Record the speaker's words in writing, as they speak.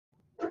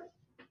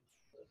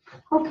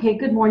Okay,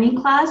 good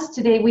morning, class.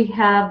 Today we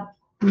have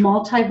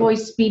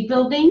multi-voice speed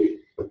building.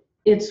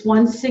 It's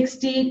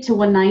 160 to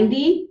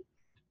 190.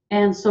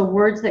 And so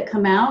words that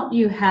come out,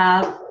 you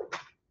have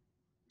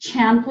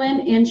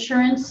Champlin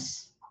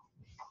Insurance.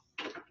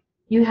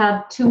 You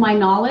have to my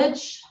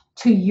knowledge,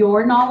 to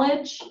your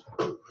knowledge.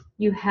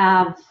 You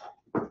have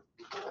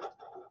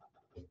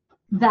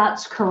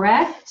that's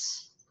correct,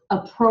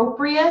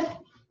 appropriate,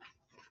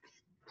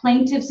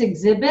 plaintiff's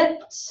exhibit,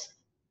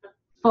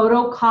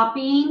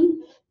 photocopying.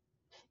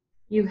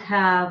 You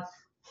have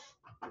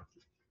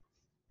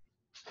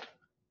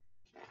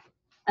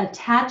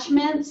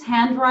attachments,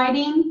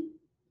 handwriting,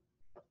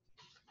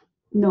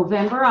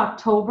 November,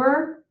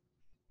 October,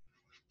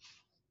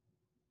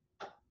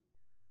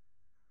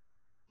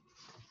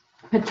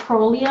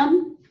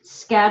 petroleum,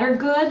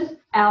 scattergood,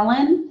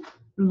 Allen,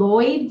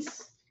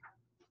 Lloyd's,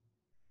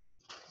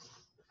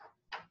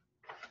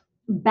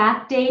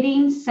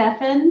 backdating,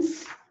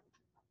 Seffens,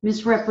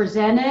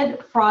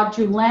 misrepresented,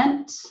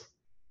 fraudulent,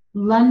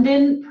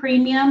 London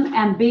premium,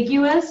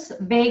 ambiguous,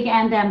 vague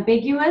and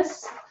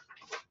ambiguous.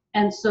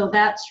 And so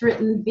that's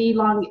written B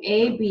long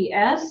A, B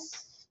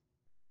S.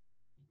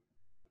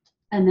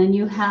 And then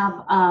you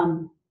have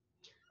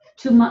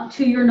to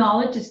your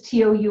knowledge is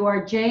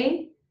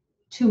TOURJ.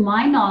 To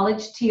my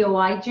knowledge,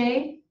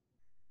 TOIJ.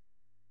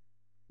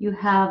 You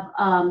have,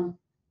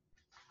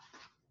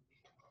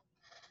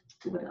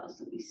 what else?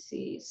 Let me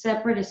see.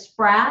 Separate is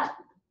Sprat.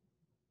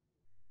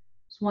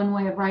 It's one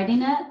way of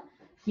writing it.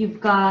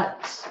 You've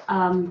got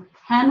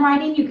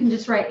handwriting. You can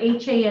just write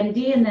HAND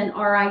and then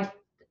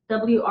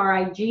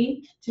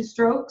WRIG, 2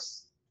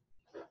 strokes.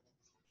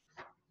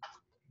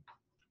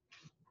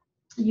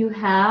 You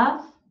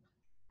have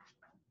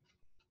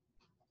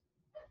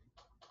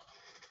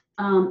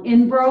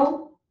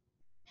Inbro.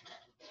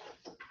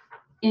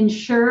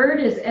 Insured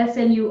is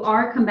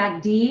SNUR, come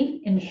back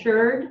D,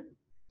 insured.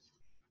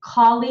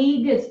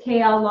 Colleague is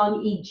KL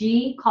long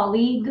EG,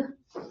 colleague.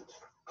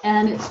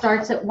 And it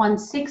starts at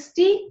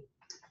 160.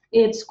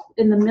 It's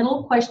in the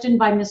middle, question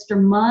by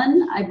Mr.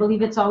 Munn. I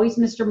believe it's always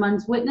Mr.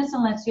 Munn's witness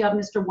unless you have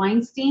Mr.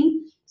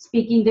 Weinstein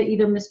speaking to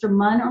either Mr.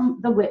 Munn or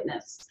the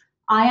witness.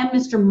 I am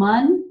Mr.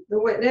 Munn. The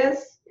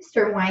witness.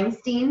 Mr.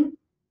 Weinstein.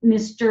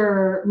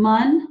 Mr.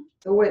 Munn.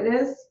 The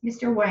witness.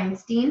 Mr.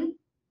 Weinstein.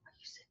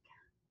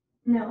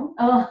 No.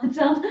 Oh, it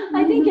sounds,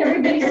 I think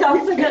everybody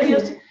sounds like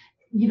a,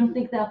 you don't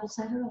think the apple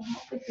cider will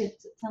help if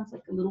it sounds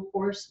like a little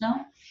hoarse,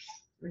 no?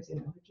 Or is it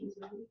allergies,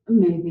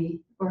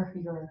 Maybe, or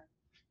your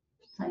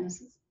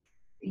sinuses.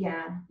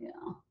 Yeah. Yeah.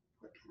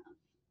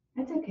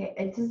 That's okay.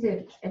 It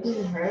doesn't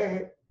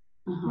hurt.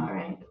 Uh-huh. All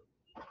right.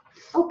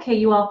 Okay,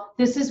 you all,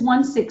 this is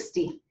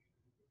 160.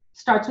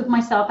 Starts with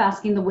myself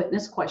asking the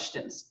witness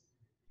questions.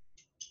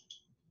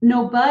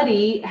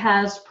 Nobody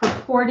has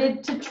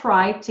purported to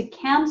try to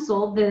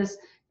cancel this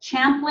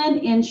Champlin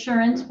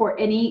Insurance for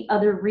any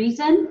other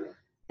reason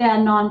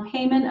than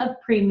non-payment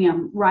of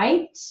premium,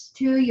 right?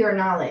 To your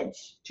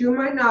knowledge. To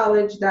my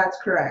knowledge, that's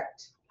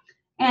correct.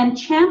 And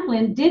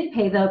Champlin did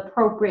pay the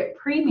appropriate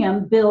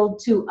premium billed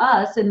to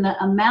us in the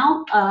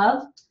amount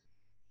of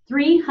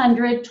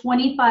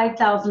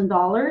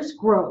 $325,000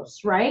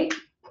 gross, right?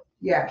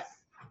 Yes.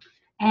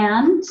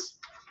 And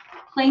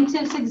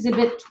Plaintiff's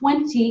Exhibit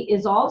 20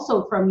 is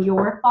also from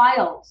your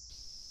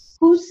files.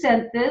 Who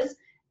sent this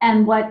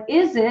and what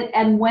is it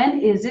and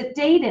when is it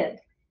dated?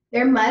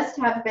 There must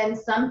have been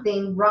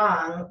something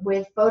wrong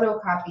with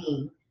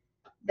photocopying.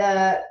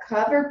 The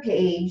cover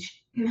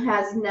page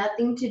has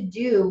nothing to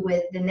do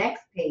with the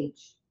next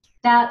page.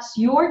 That's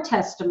your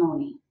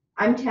testimony.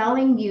 I'm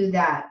telling you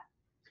that.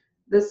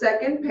 The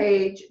second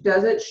page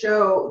doesn't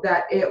show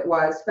that it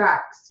was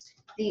faxed.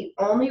 The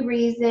only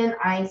reason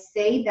I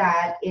say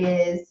that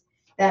is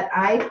that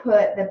I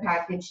put the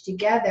package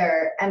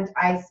together and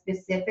I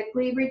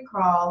specifically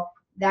recall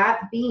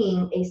that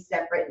being a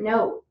separate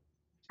note.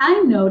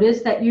 I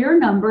noticed that your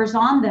numbers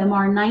on them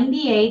are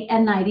 98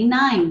 and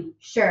 99.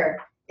 Sure,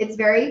 it's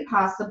very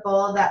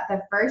possible that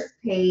the first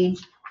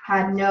page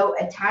had no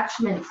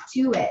attachments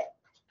to it.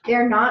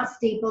 They're not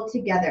stapled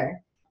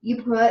together.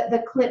 You put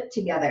the clip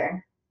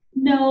together.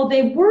 No,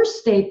 they were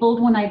stapled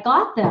when I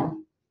got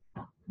them.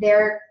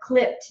 They're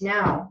clipped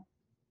now.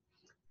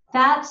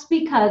 That's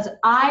because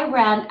I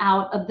ran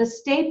out of the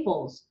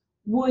staples.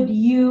 Would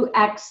you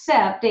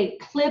accept a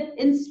clip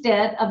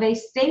instead of a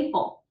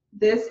staple?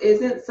 This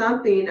isn't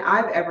something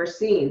I've ever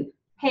seen.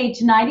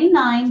 Page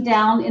 99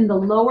 down in the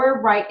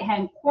lower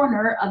right-hand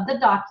corner of the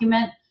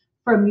document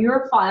from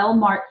your file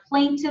marked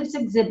Plaintiff's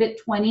Exhibit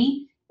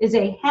 20 is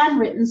a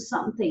handwritten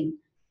something.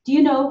 Do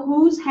you know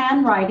whose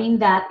handwriting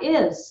that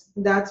is?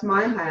 That's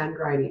my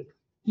handwriting.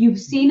 You've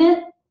seen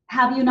it,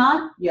 have you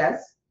not?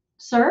 Yes.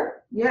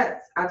 Sir?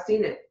 Yes, I've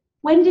seen it.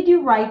 When did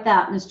you write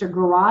that, Mr.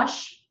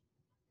 Garash?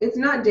 It's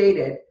not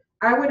dated.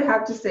 I would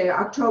have to say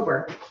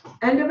October.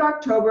 End of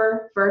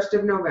October, 1st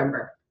of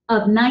November.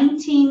 Of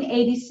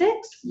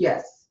 1986?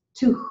 Yes.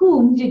 To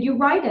whom did you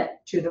write it?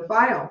 To the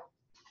file.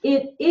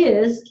 It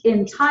is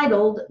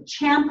entitled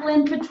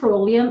Champlin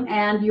Petroleum,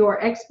 and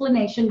your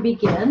explanation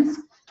begins,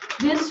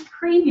 This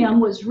premium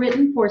was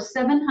written for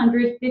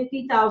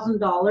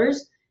 $750,000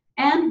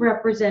 and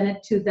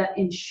represented to the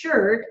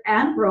insured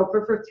and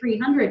broker for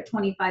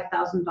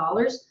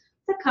 $325,000.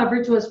 The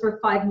coverage was for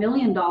 $5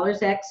 million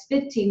x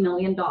 $15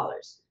 million.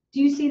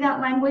 Do you see that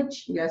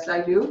language? Yes,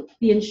 I do.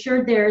 The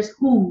insured there is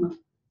whom,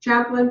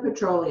 Champlin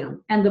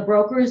Petroleum, and the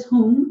broker is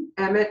whom.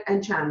 Emmett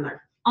and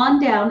Chandler. On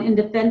down, in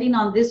defending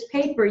on this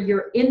paper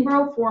your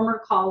Inbro former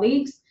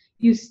colleagues,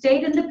 you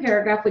state in the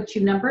paragraph which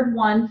you numbered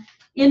 1,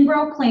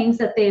 Inbro claims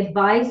that they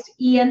advised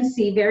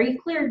ENC very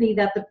clearly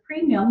that the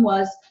premium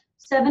was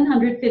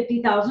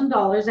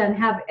 $750,000 and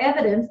have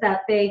evidence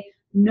that they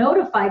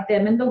notified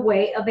them in the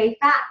way of a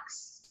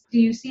fax. Do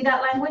you see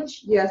that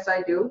language? Yes,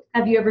 I do.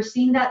 Have you ever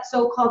seen that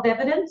so-called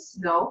evidence?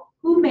 No.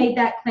 Who made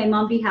that claim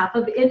on behalf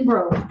of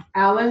Inbro?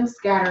 Alan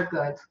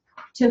Scattergood,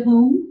 To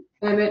whom?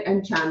 Emmett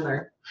and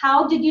Chandler.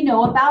 How did you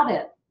know about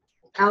it?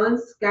 Alan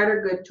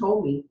Scattergood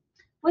told me.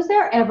 Was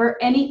there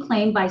ever any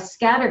claim by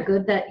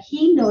Scattergood that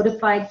he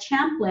notified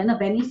Champlin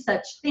of any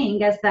such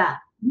thing as that?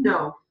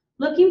 No.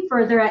 Looking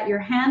further at your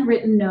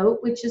handwritten note,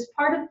 which is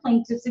part of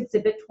Plaintiff's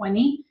Exhibit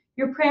 20,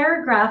 your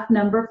paragraph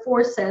number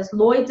 4 says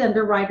Lloyd's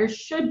underwriters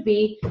should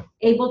be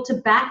able to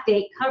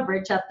backdate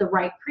coverage at the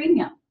right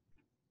premium.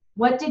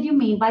 What did you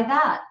mean by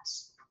that?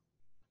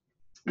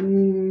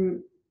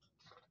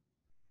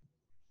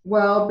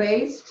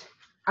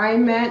 I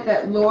meant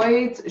that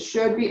Lloyd's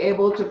should be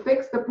able to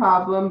fix the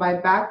problem by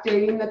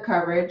backdating the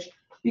coverage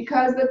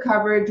because the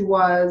coverage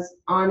was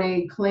on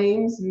a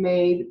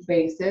claims-made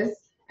basis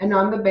and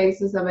on the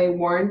basis of a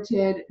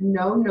warranted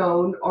no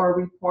known or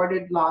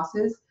reported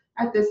losses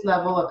at this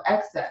level of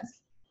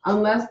excess.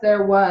 Unless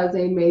there was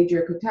a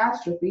major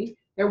catastrophe,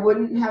 there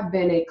wouldn't have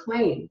been a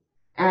claim,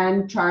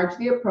 and charge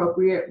the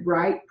appropriate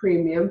right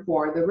premium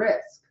for the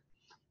risk.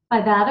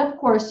 By that, of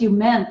course, you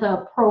meant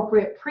the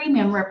appropriate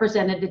premium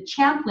represented to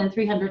Champlin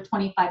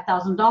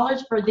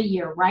 $325,000 for the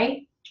year,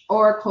 right?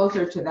 Or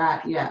closer to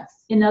that,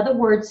 yes. In other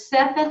words,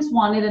 Stephens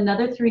wanted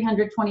another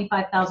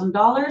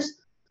 $325,000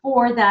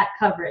 for that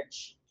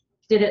coverage.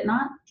 Did it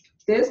not?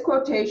 This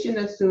quotation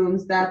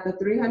assumes that the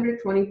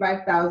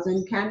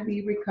 $325,000 can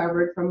be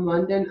recovered from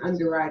London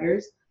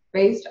underwriters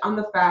based on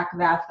the fact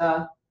that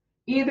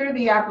either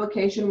the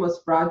application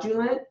was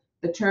fraudulent,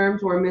 the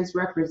terms were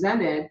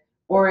misrepresented,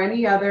 or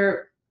any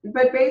other,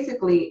 but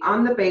basically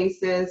on the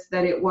basis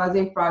that it was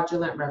a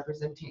fraudulent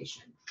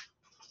representation.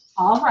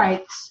 All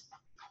right.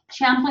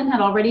 Champlin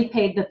had already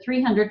paid the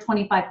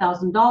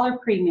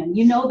 $325,000 premium.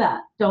 You know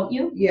that, don't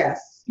you?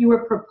 Yes. You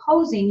were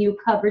proposing new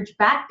coverage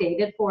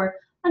backdated for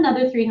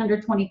another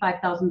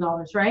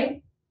 $325,000,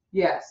 right?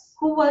 Yes.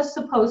 Who was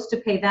supposed to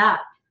pay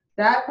that?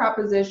 That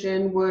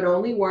proposition would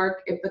only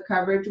work if the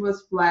coverage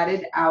was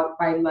flatted out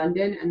by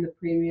London and the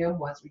premium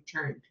was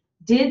returned.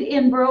 Did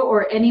Inbro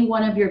or any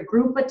one of your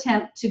group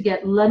attempt to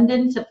get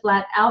London to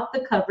flat out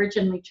the coverage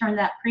and return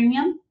that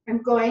premium?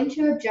 I'm going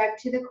to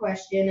object to the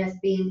question as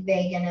being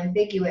vague and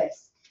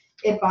ambiguous.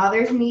 It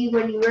bothers me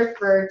when you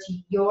refer to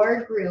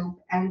your group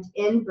and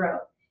Inbro.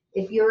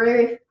 If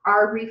you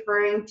are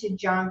referring to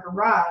John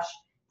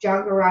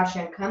Garage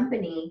and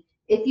Company,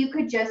 if you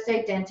could just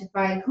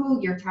identify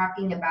who you're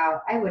talking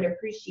about, I would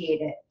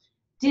appreciate it.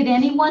 Did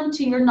anyone,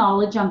 to your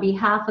knowledge, on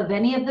behalf of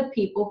any of the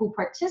people who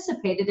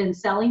participated in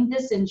selling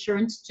this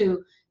insurance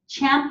to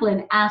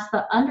Champlin, ask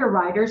the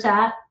underwriters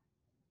at?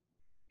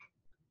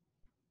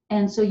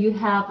 And so you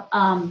have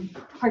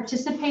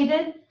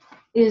participated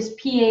is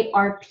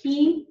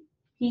PARP,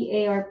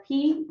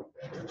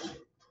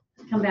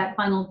 come back,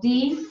 final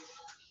D.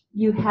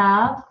 You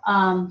have,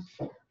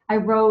 I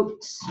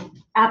wrote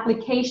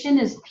application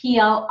is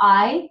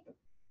PLI,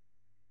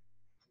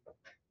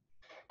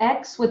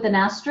 X with an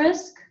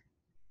asterisk.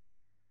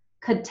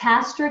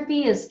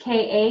 Catastrophe is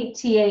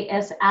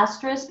KATAS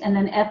asterisk and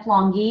then F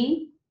long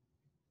E.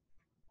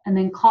 And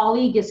then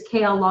colleague is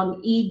KL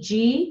long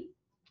EG.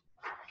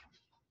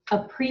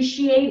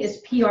 Appreciate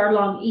is PR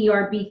long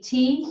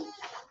ERBT.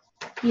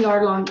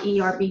 PR long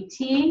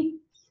ERBT.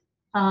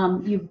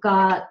 You've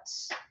got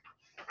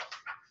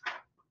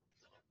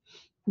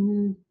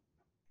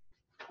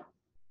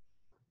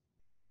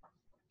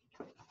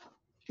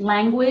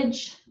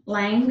language,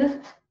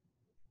 Lang,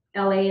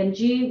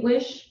 LANG,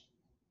 wish.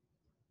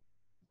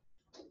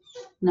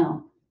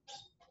 No.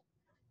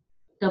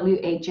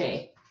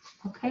 WAJ.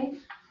 Okay.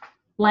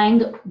 Lang,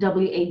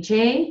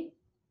 WAJ.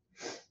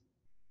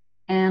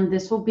 And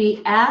this will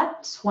be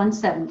at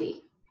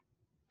 170.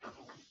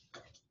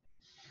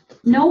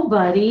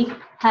 Nobody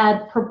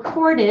had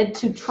purported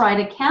to try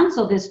to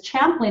cancel this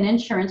Champlin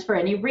insurance for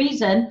any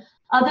reason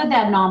other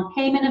than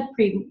non-payment of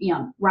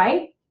premium,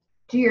 right?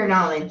 To your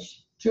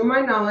knowledge. To my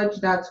knowledge,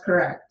 that's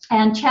correct.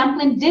 And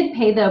Champlin did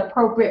pay the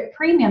appropriate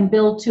premium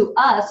billed to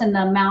us in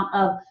the amount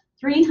of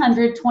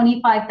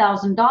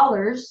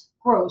 $325,000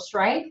 gross,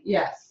 right?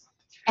 Yes.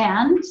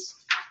 And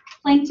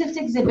Plaintiff's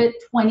Exhibit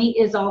 20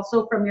 is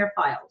also from your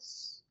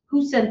files.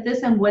 Who sent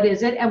this and what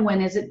is it and when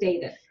is it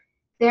dated?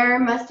 There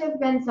must have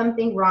been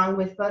something wrong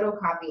with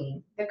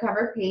photocopying. The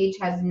cover page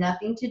has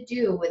nothing to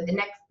do with the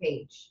next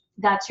page.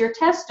 That's your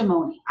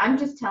testimony. I'm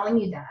just telling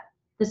you that.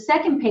 The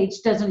second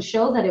page doesn't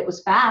show that it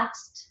was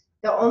faxed.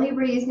 The only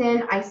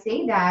reason I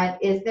say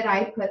that is that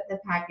I put the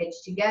package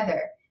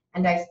together,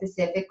 and I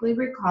specifically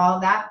recall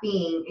that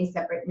being a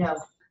separate note.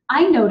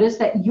 I noticed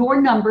that your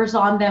numbers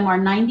on them are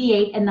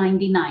 98 and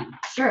 99.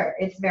 Sure,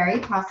 it's very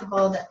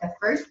possible that the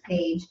first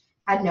page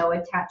had no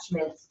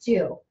attachments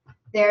too.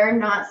 They're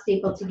not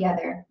stapled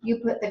together. You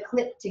put the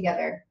clip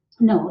together.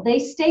 No, they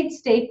stayed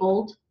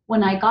stapled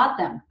when I got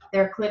them.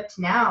 They're clipped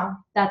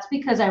now. That's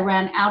because I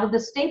ran out of the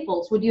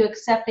staples. Would you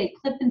accept a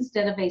clip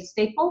instead of a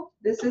staple?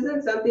 This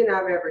isn't something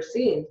I've ever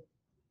seen.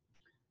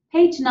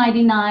 Page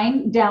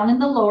 99, down in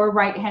the lower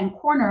right-hand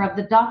corner of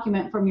the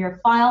document from your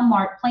file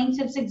marked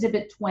Plaintiff's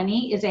Exhibit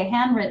 20 is a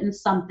handwritten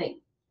something.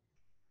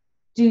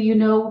 Do you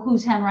know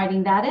whose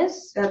handwriting that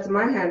is? That's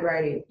my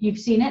handwriting. You've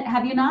seen it,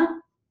 have you not?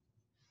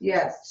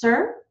 Yes.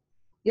 Sir?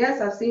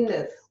 Yes, I've seen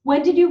this.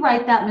 When did you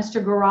write that,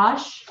 Mr.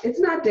 Garage? It's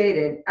not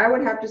dated. I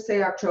would have to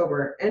say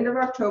October. End of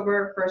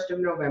October, 1st of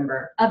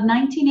November. Of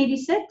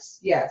 1986?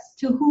 Yes,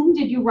 To whom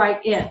did you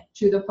write it?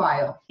 to the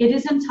file. It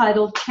is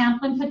entitled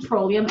Champlin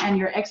Petroleum, and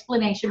your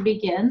explanation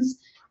begins.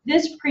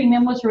 This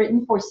premium was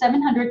written for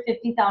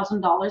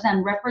 $750,000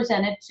 and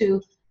represented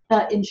to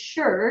the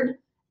insured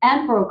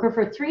and broker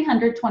for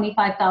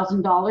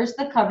 $325,000.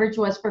 The coverage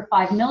was for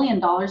 $5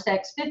 million,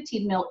 ex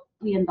 $15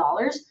 million.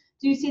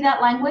 Do you see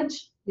that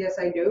language? Yes,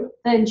 I do.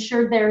 The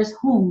insured there is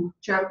whom,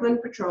 Champlin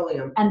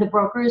Petroleum. and the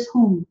broker is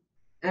whom.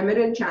 Emmett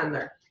and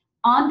Chandler.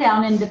 On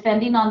down in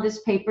defending on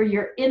this paper,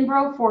 your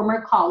Inbro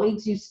former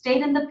colleagues, you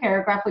state in the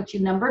paragraph which you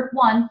numbered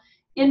 1,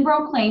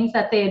 Inbro claims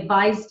that they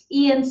advised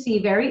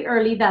ENC very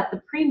early that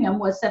the premium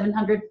was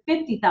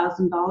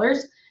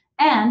 $750,000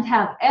 and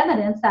have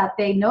evidence that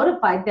they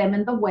notified them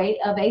in the way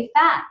of a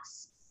fax.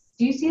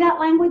 Do you see that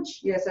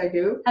language? Yes, I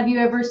do. Have you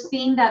ever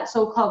seen that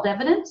so-called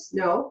evidence?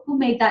 No. Who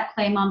made that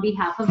claim on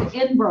behalf of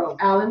Inbro?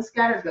 Alan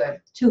Scattergood.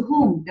 To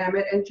whom?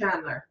 Emmett and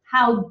Chandler.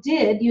 How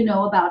did you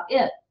know about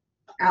it?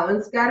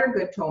 Alan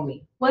Scattergood told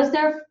me. Was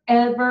there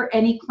ever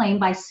any claim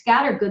by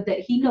Scattergood that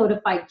he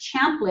notified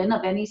Champlin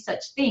of any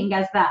such thing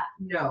as that?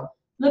 No.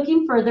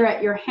 Looking further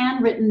at your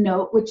handwritten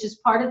note, which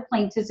is part of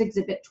Plaintiff's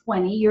Exhibit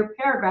 20, your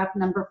paragraph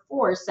number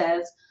 4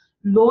 says,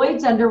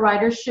 Lloyd's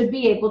underwriters should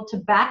be able to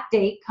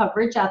backdate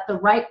coverage at the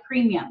right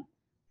premium.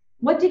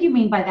 What did you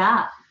mean by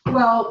that?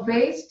 Well,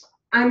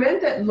 I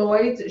meant that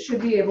Lloyd's should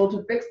be able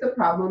to fix the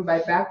problem by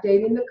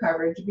backdating the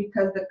coverage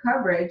because the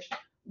coverage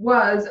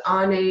was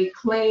on a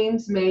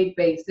claims-made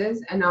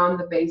basis and on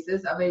the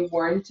basis of a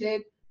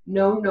warranted,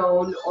 no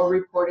known or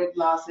reported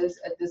losses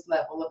at this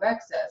level of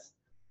excess.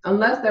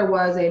 Unless there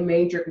was a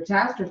major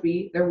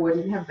catastrophe, there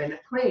wouldn't have been a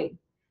claim,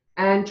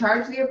 and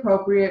charge the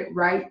appropriate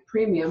right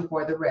premium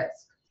for the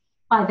risk.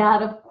 By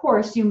that, of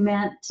course, you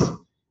meant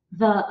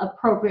the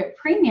appropriate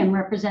premium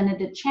represented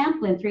to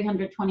Champlin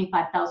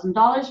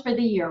 $325,000 for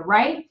the year,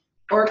 right?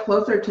 Or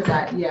closer to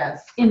that,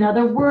 yes. In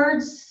other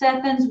words,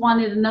 Sethens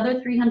wanted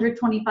another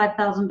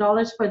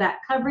 $325,000 for that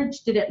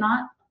coverage, did it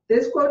not?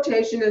 This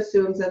quotation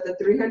assumes that the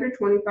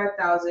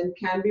 $325,000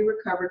 can be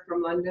recovered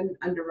from London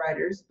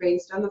underwriters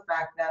based on the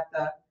fact that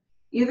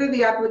either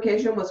the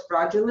application was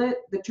fraudulent,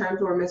 the terms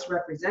were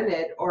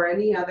misrepresented, or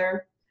any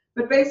other,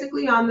 but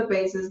basically on the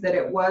basis that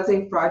it was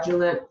a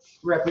fraudulent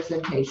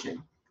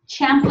representation.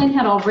 Champlin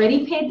had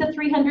already paid the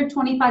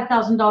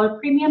 $325,000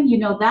 premium. You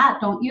know that,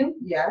 don't you?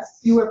 Yes.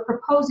 You were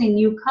proposing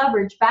new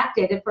coverage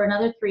backdated for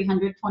another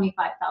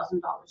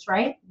 $325,000,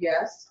 right?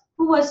 Yes.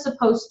 Who was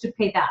supposed to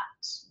pay that?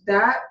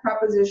 That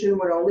proposition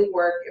would only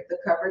work if the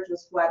coverage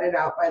was flatted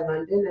out by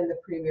London and the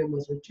premium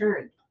was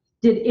returned.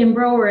 Did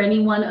Inbro or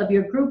anyone of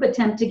your group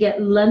attempt to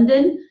get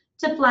London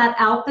to flat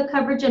out the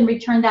coverage and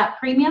return that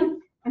premium?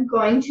 I'm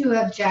going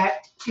to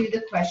object to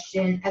the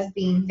question as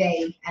being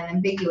vague and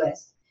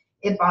ambiguous.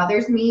 It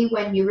bothers me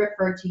when you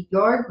refer to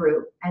your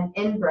group and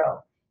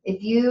Inbro.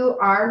 If you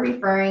are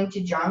referring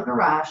to John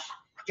Garage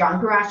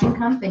and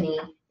Company,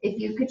 if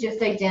you could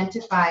just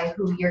identify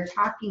who you're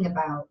talking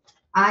about,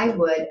 I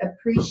would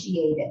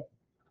appreciate it.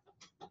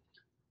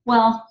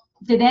 Well,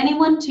 did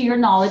anyone, to your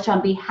knowledge,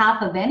 on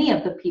behalf of any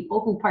of the people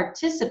who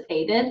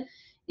participated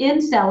in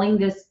selling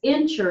this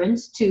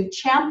insurance to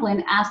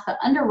Champlin, ask the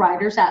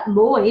underwriters at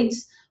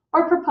Lloyd's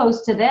or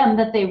propose to them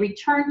that they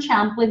return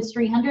Champlin's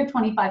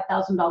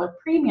 $325,000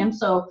 premium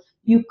so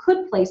you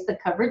could place the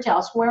coverage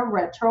elsewhere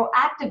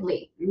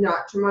retroactively?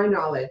 Not to my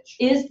knowledge.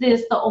 Is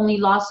this the only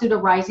lawsuit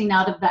arising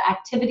out of the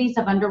activities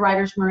of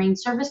Underwriters Marine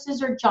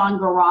Services or John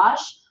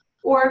Garage?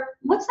 Or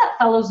what's that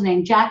fellow's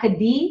name, Jack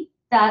D,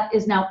 that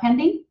is now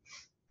pending?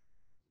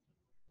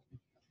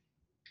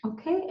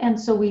 Okay, and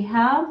so we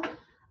have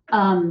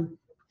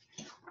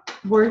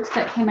words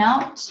that came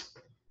out.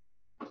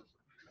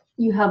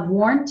 You have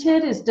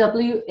warranted is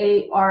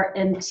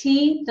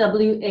W-A-R-N-T,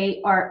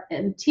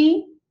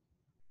 W-A-R-N-T.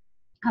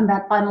 Come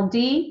back, final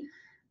D.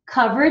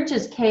 Coverage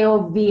is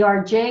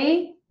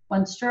K-O-V-R-J,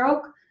 one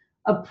stroke.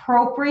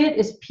 Appropriate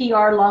is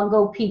P-R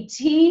Longo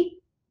P-T.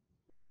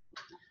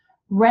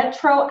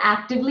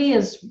 Retroactively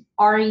is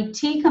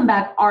R-E-T, come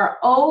back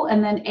R-O,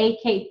 and then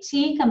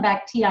A-K-T, come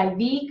back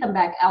T-I-V, come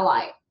back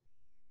L-I.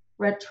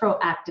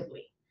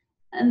 Retroactively.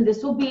 And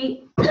this will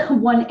be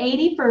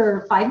 180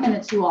 for 5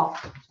 minutes, you all.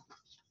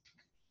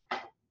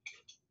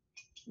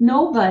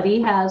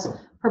 Nobody has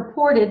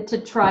purported to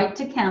try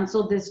to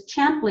cancel this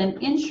Champlin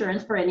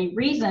insurance for any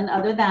reason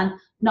other than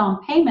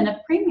non-payment of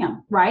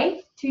premium,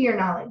 right? To your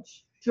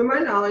knowledge. To my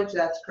knowledge,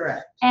 that's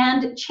correct.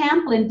 And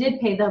Champlin did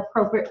pay the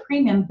appropriate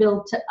premium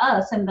billed to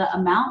us in the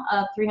amount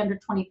of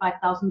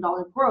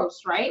 $325,000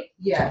 gross, right?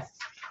 Yes.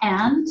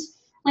 And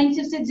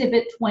Plaintiff's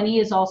Exhibit 20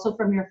 is also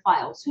from your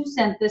files. Who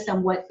sent this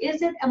and what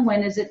is it and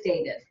when is it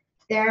dated?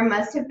 There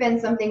must have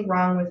been something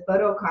wrong with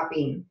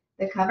photocopying.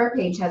 The cover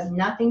page has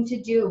nothing to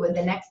do with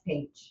the next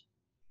page.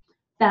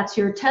 That's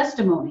your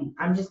testimony.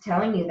 I'm just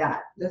telling you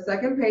that. The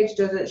second page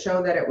doesn't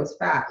show that it was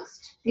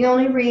faxed. The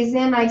only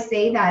reason I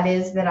say that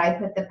is that I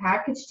put the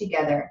package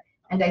together,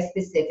 and I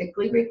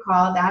specifically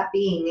recall that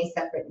being a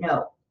separate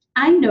note.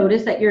 I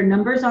noticed that your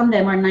numbers on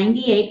them are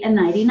 98 and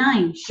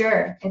 99.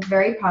 Sure, it's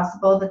very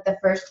possible that the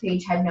first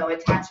page had no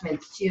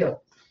attachments too.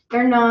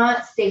 They're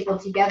not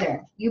stapled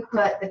together. You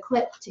put the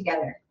clip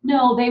together.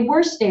 No, they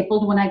were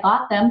stapled when I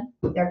got them.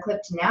 They're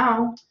clipped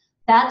now.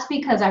 That's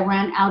because I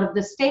ran out of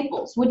the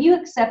staples. Would you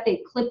accept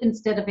a clip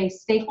instead of a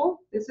staple?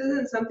 This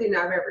isn't something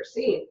I've ever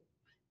seen.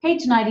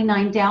 Page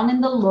 99, down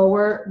in the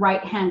lower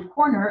right-hand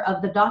corner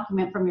of the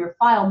document from your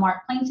file,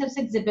 marked Plaintiff's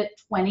Exhibit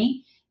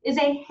 20, is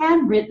a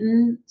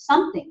handwritten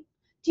something.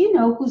 Do you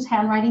know whose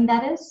handwriting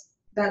that is?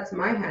 That's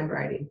my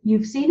handwriting.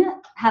 You've seen it,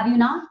 have you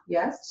not?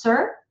 Yes?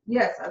 Sir,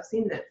 Yes, I've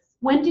seen this.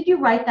 when did you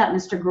write that,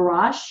 Mr.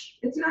 Garash?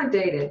 It's not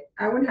dated.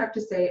 I would have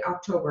to say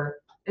October.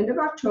 End of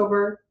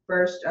October,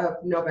 1st of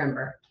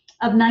November.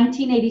 Of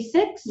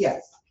 1986?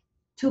 Yes.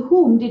 To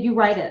whom did you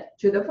write it?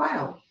 To the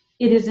file.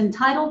 It is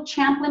entitled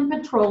Champlin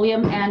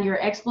Petroleum, and your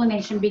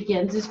explanation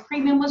begins. This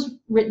premium was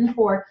written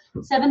for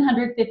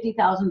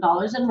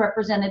 $750,000 and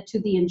represented to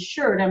the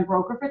insured and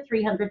broker for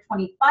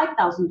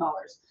 $325,000.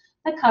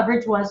 The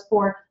coverage was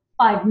for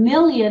 $5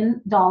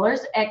 million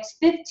x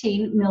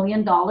 $15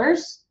 million.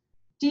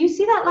 Do you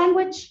see that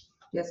language?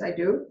 Yes, I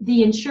do.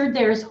 The insured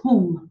there is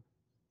whom?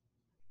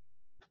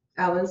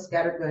 Alan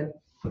Scattergood.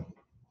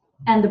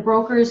 And the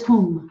broker is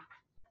whom?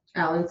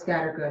 Alan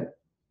Scattergood.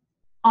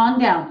 On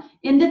down.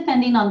 In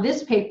defending on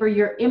this paper,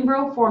 your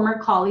Inbro former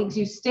colleagues,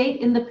 you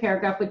state in the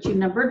paragraph which you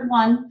numbered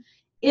 1,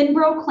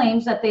 Inbro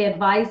claims that they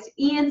advised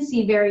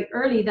ENC very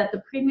early that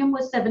the premium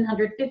was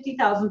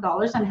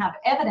 $750,000 and have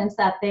evidence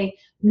that they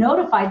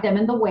notified them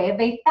in the way of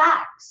a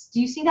fax. Do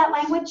you see that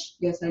language?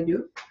 Yes, I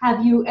do.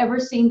 Have you ever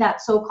seen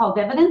that so-called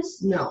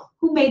evidence? No.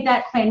 Who made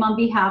that claim on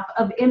behalf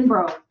of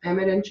Inbro?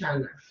 Emmett and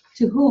Chandler.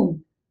 To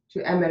whom?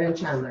 To Emmett and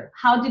Chandler.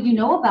 How did you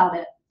know about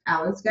it?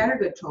 Alan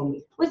Scattergood told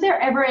me. Was there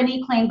ever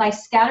any claim by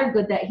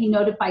Scattergood that he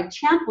notified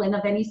Champlin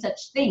of any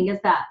such thing as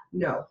that?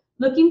 No.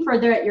 Looking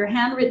further at your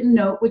handwritten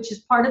note, which is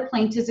part of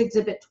Plaintiff's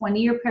Exhibit 20,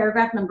 your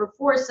paragraph number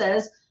 4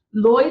 says,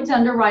 Lloyd's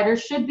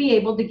underwriters should be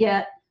able to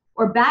get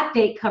or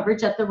backdate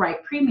coverage at the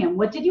right premium.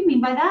 What did you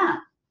mean by that?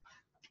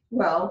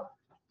 Well,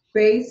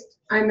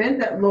 I meant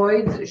that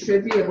Lloyd's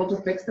should be able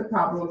to fix the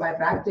problem by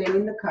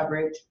backdating the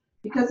coverage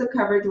because the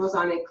coverage was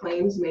on a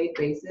claims-made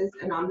basis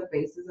and on the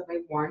basis of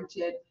a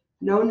warranted,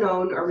 no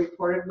known or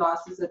reported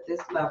losses at this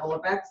level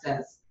of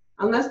excess.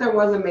 Unless there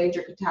was a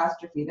major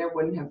catastrophe, there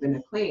wouldn't have been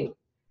a claim,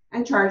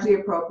 and charge the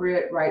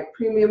appropriate right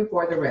premium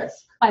for the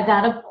risk. By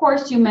that, of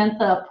course, you meant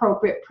the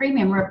appropriate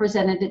premium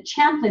represented at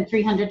Champlin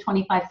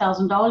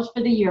 $325,000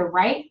 for the year,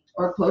 right?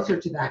 Or closer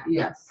to that,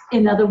 yes.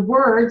 In other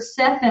words,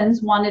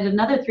 Sethens wanted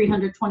another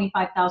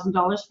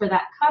 $325,000 for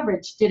that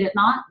coverage, did it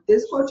not?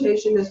 This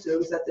quotation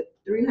assumes that the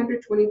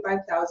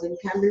 $325,000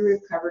 can be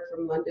recovered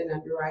from London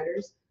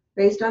underwriters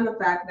based on the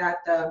fact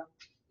that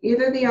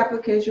either the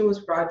application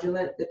was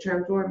fraudulent, the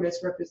terms were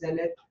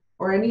misrepresented,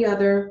 or any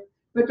other,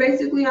 but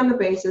basically on the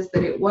basis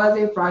that it was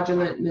a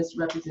fraudulent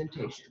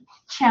misrepresentation.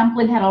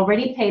 Champlin had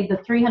already paid the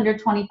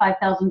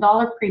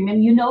 $325,000 premium.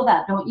 You know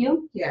that, don't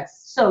you?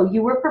 Yes. So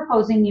you were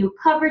proposing new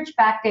coverage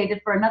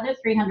backdated for another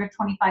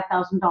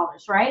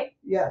 $325,000, right?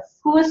 Yes.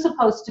 Who is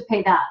supposed to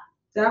pay that?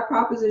 That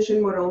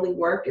proposition would only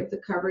work if the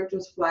coverage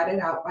was flatted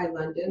out by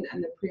London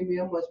and the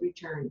premium was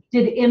returned.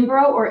 Did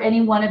Inbro or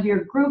any one of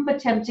your group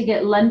attempt to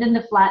get London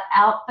to flat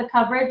out the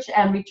coverage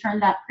and return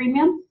that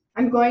premium?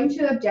 I'm going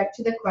to object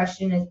to the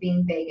question as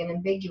being vague and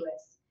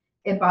ambiguous.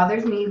 It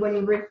bothers me when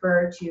you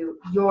refer to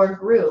your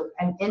group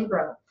and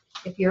Inbro.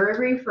 If you're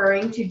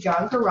referring to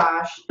John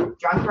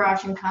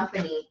Garash and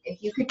Company,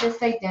 if you could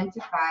just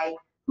identify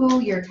who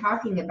you're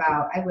talking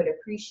about, I would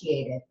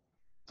appreciate it.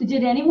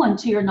 Did anyone,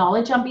 to your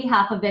knowledge, on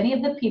behalf of any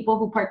of the people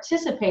who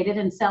participated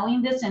in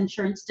selling this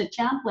insurance to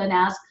Champlin,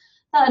 ask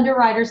the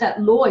underwriters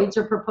at Lloyd's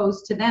or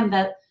propose to them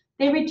that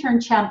they return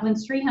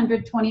Champlin's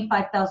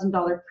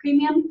 $325,000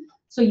 premium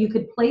so you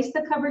could place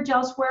the coverage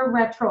elsewhere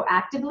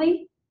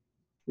retroactively?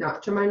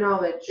 Not to my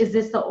knowledge. Is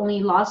this the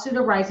only lawsuit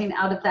arising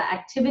out of the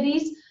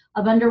activities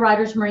of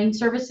Underwriters Marine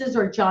Services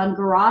or John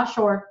Garash,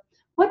 or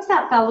what's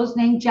that fellow's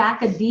name, Jack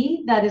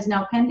D, that is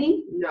now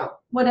pending? No.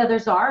 What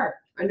others are?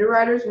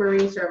 Underwriters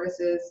Marine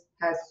Services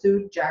has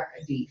sued Jack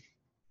D.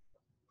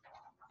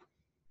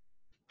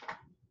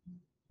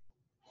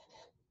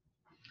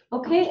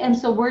 Okay, and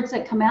so words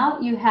that come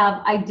out, you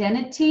have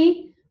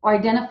identity or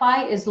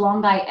identify is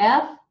long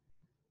IF.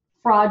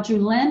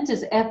 Fraudulent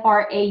is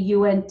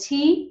FRAUNT.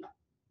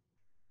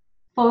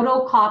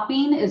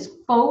 Photocopying is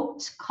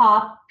phot,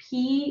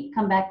 copy,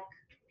 come back,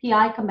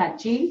 PI, come back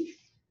G.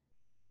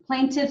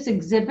 Plaintiff's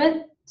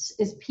exhibit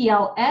is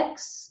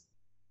PLX.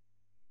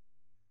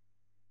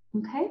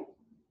 Okay.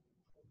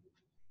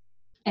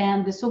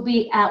 And this will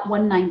be at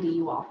 190,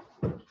 you all.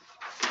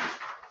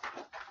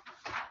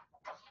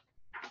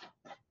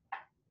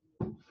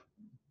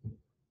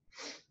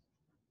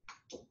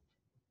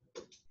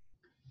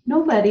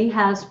 Nobody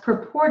has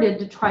purported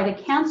to try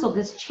to cancel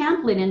this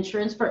Champlin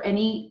insurance for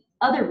any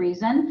other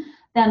reason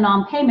than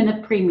non-payment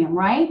of premium,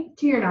 right?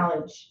 To your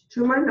knowledge.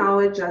 To my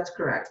knowledge, that's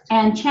correct.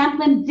 And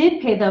Champlin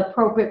did pay the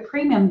appropriate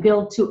premium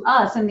billed to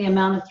us in the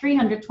amount of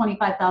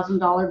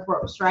 $325,000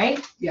 gross,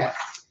 right? Yes.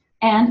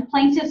 And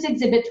Plaintiff's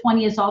Exhibit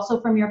 20 is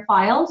also from your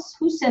files.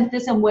 Who sent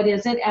this and what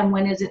is it and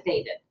when is it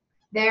dated?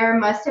 There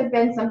must have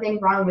been something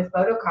wrong with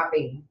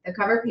photocopying. The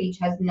cover page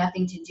has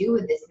nothing to do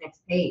with this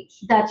next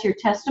page. That's your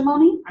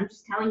testimony? I'm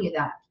just telling you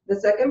that. The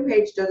second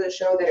page doesn't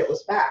show that it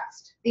was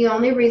faxed. The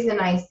only reason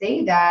I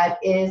say that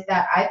is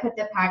that I put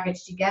the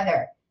package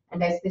together,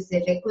 and I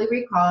specifically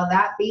recall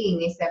that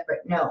being a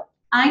separate note.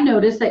 I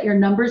noticed that your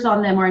numbers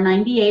on them are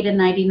 98 and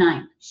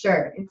 99.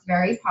 Sure, it's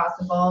very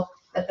possible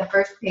that the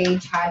first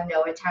page had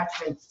no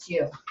attachments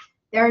too.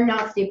 They're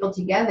not stapled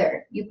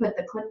together. You put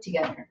the clip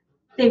together.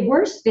 They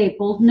were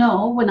stapled,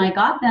 no, when I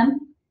got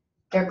them.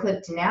 They're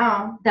clipped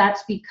now.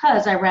 That's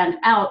because I ran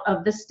out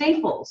of the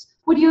staples.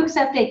 Would you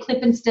accept a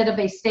clip instead of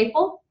a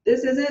staple?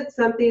 This isn't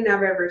something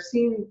I've ever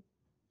seen.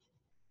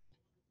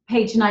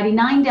 Page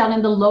 99, down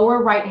in the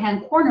lower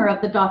right-hand corner of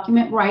the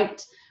document,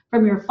 right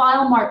from your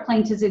file marked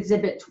Plaintiff's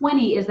Exhibit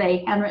 20 is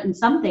a handwritten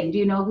something. Do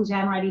you know whose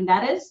handwriting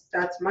that is?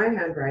 That's my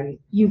handwriting.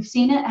 You've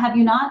seen it, have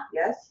you not,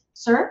 Yes?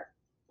 sir?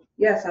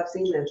 Yes, I've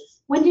seen this.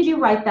 When did you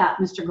write that,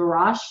 Mr.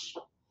 Garage?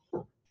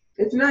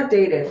 It's not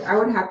dated. I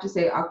would have to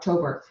say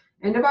October.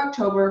 End of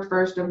October,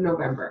 1st of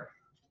November.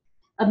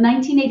 Of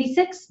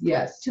 1986?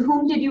 Yes. To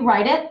whom did you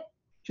write it?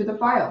 To the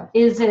file.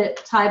 Is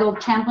it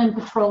titled Champlin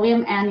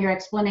Petroleum? And your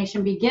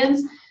explanation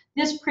begins.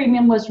 This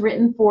premium was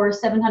written for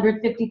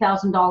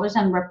 $750,000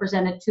 and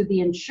represented to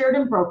the insured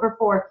and broker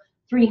for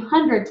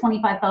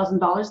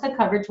 $325,000. The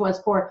coverage was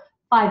for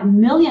 $5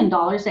 million,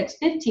 ex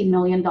 $15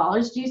 million.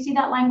 Do you see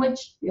that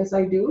language? Yes,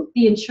 I do.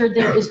 The insured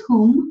there is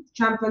whom?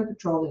 Champlin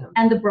Petroleum.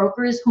 And the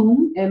broker is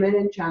whom? Emmett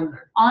and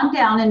Chandler. On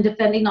down and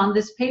defending on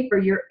this paper,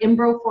 your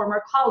Imbro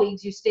former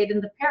colleagues, you state in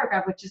the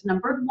paragraph, which is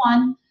numbered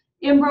 1,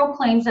 Imbro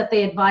claims that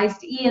they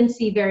advised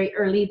ENC very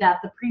early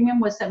that the premium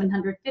was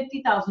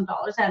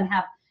 $750,000 and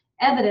have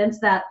evidence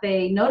that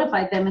they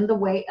notified them in the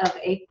way of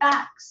a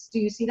fax. Do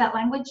you see that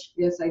language?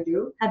 Yes, I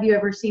do. Have you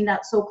ever seen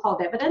that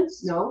so-called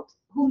evidence? No.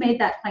 Who made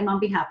that claim on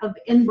behalf of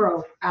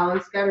Imbro? Alan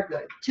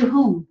Scattergood. To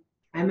whom?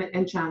 Emmett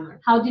and Chandler.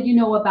 How did you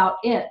know about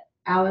it?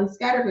 Alan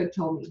Scattergood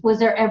told me. Was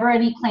there ever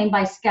any claim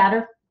by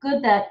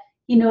Scattergood that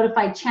he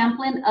notified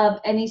Champlin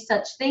of any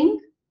such thing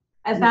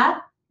as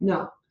that?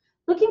 No.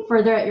 Looking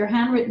further at your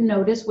handwritten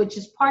notice, which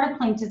is part of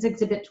Plaintiff's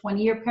Exhibit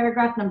 20, your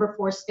paragraph number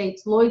 4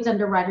 states Lloyd's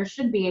underwriter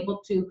should be able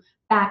to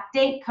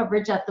backdate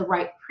coverage at the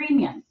right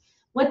premium.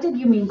 What did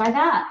you mean by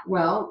that?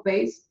 Well,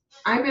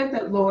 I meant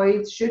that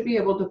Lloyd's should be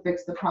able to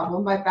fix the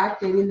problem by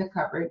backdating the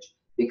coverage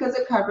because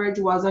the coverage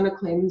was on a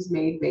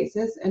claims-made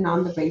basis and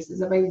on the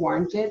basis of a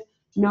warranted,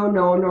 no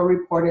known or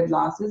reported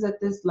losses at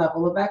this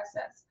level of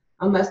excess.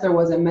 Unless there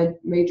was a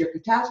major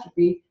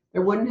catastrophe,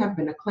 there wouldn't have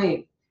been a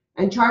claim,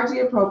 and charge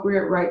the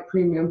appropriate right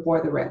premium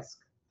for the risk.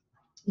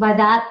 By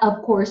that,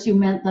 of course, you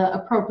meant the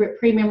appropriate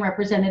premium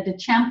represented to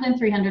Champlin,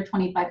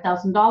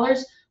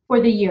 $325,000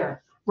 for the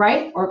year,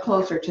 right? Or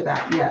closer to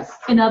that, yes.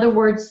 In other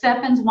words,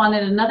 Stephens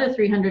wanted another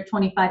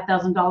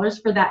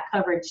 $325,000 for that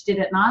coverage, did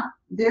it not?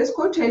 This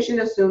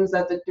quotation assumes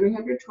that the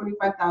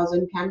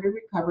 $325,000 can be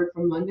recovered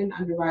from London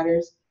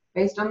underwriters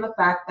based on the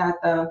fact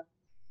that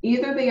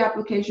either the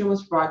application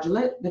was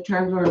fraudulent, the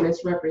terms were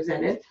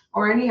misrepresented,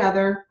 or any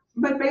other,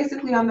 but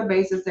basically on the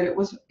basis that it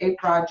was a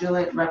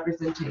fraudulent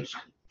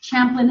representation.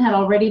 Champlin had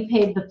already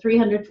paid the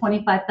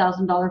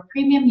 $325,000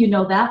 premium. You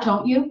know that,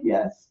 don't you?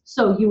 Yes.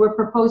 So you were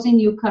proposing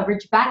new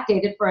coverage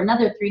backdated for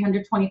another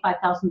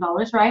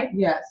 $325,000, right?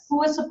 Yes. Who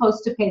was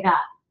supposed to pay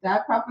that?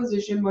 That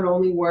proposition would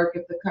only work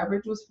if the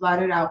coverage was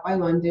flatted out by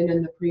London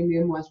and the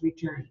premium was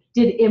returned.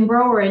 Did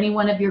Imbro or any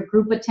one of your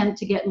group attempt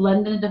to get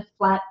London to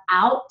flat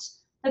out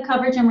the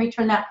coverage and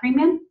return that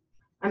premium?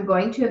 I'm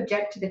going to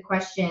object to the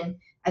question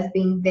as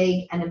being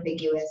vague and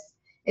ambiguous.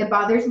 It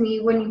bothers me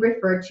when you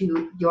refer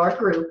to your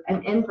group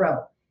and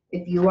Imbro.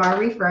 If you are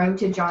referring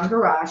to John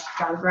Garage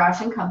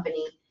and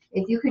Company,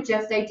 if you could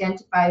just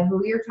identify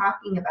who you're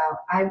talking about,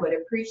 I would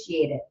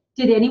appreciate it.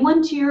 Did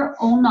anyone to your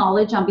own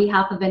knowledge on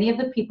behalf of any of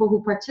the people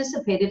who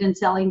participated in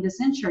selling this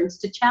insurance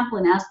to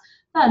Champlin ask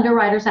The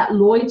underwriters at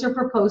Lloyd's are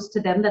proposed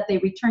to them that they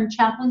return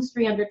Chaplin's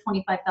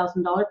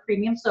 $325,000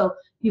 premium so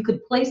you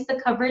could place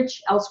the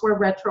coverage elsewhere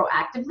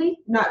retroactively.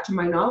 Not to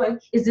my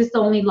knowledge. Is this the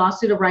only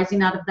lawsuit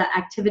arising out of the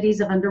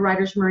activities of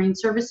Underwriters Marine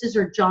Services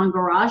or John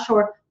Garage?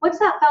 Or what's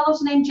that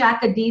fellow's name,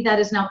 Jack D, that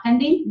is now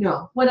pending?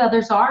 No. What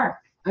others are?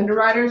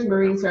 Underwriters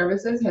Marine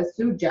Services has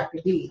sued Jack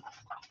D.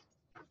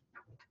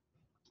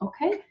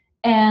 Okay.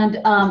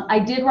 And I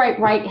did write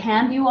right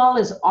hand, you all,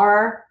 is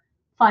our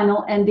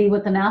final ND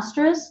with an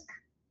asterisk.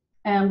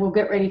 And we'll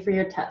get ready for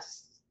your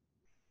tests.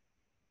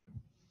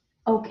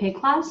 Okay,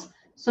 class.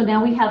 So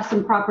now we have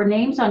some proper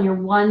names on your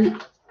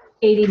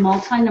 180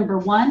 multi number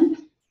 1.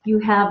 You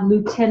have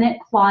Lieutenant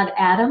Claude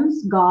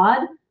Adams,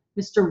 God,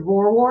 Mr.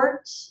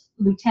 Roarwart,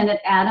 Lieutenant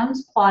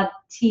Adams, Claude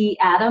T.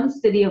 Adams,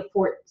 City of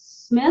Fort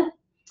Smith,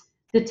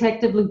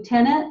 Detective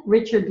Lieutenant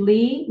Richard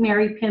Lee,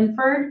 Mary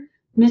Pinford,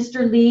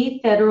 Mr.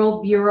 Lee,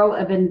 Federal Bureau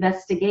of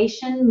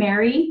Investigation,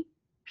 Mary,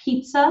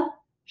 Pizza,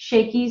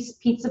 Shakey's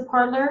Pizza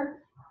Parlor,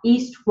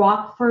 East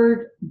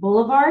Rockford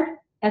Boulevard,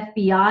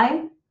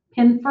 FBI,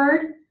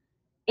 Pinford,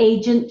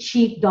 Agent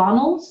Chief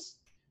Donalds,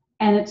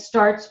 and it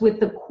starts with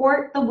the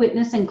court, the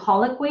witness, and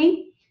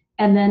colloquy,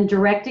 and then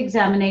direct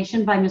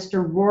examination by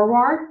Mr.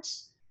 Roarwart,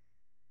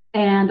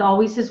 and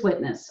always his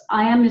witness.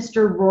 I am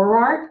Mr.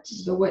 Roarwart.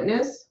 The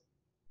witness.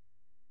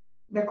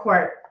 The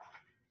court.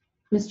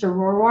 Mr.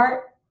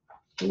 Roarwart.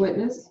 The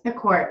witness. The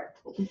court.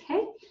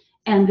 Okay.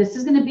 And this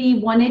is going to be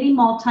 180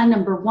 multi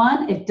number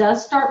 1. It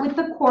does start with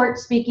the court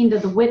speaking to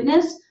the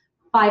witness,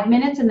 5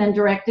 minutes, and then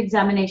direct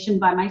examination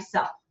by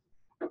myself.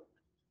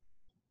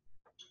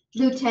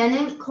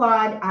 Lieutenant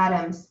Claude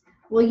Adams,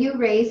 will you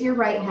raise your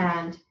right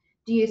hand?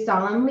 Do you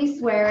solemnly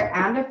swear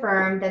and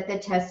affirm that the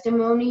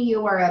testimony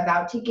you are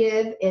about to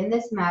give in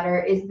this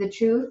matter is the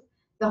truth,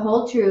 the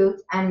whole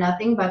truth, and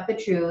nothing but the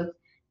truth,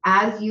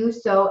 as you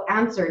so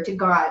answer to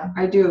God?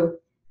 I do.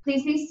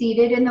 Please be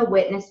seated in the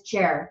witness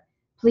chair.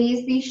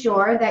 Please be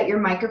sure that your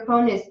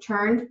microphone is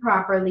turned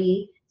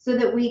properly so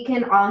that we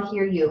can all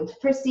hear you.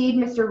 Proceed,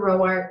 Mr.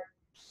 Roarwart.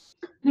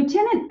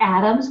 Lieutenant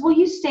Adams, will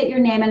you state your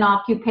name and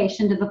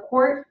occupation to the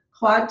court?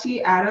 Claude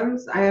T.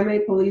 Adams. I am a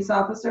police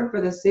officer for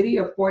the City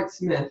of Fort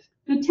Smith.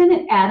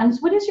 Lieutenant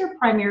Adams, what is your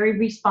primary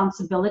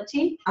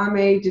responsibility? I'm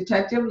a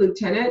detective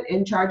lieutenant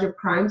in charge of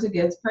crimes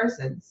against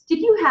persons. Did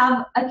you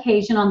have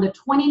occasion on the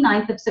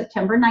 29th of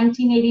September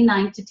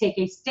 1989 to take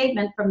a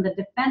statement from the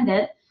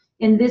defendant,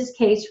 in this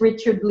case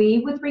Richard Lee,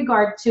 with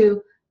regard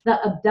to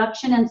the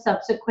abduction and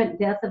subsequent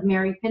death of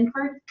Mary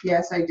Pinford?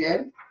 Yes, I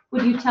did.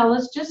 Would you tell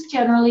us just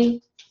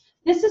generally?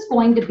 This is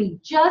going to be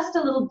just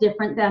a little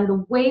different than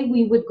the way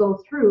we would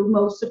go through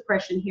most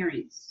suppression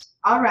hearings.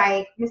 All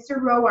right, Mr.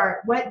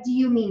 Roarwart, what do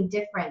you mean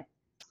different?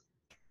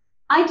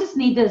 I just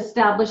need to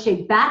establish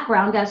a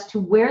background as to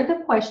where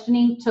the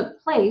questioning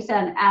took place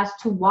and as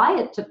to why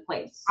it took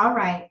place. All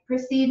right,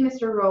 proceed,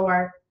 Mr.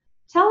 Roarwart.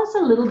 Tell us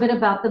a little bit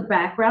about the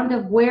background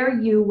of where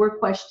you were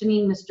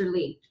questioning Mr.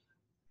 Lee.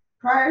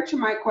 Prior to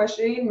my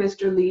questioning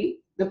Mr. Lee,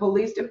 the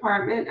police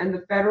department and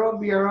the Federal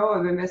Bureau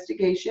of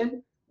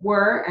Investigation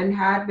were and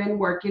had been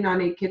working on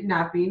a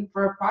kidnapping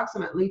for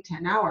approximately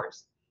 10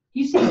 hours.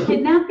 You say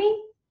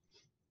kidnapping?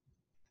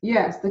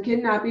 Yes, the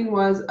kidnapping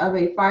was of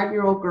a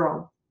 5-year-old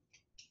girl.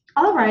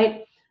 All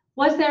right.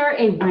 Was there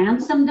a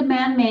ransom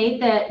demand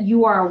made that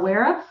you are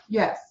aware of?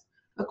 Yes.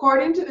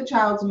 According to the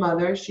child's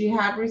mother, she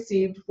had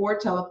received 4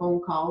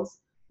 telephone calls,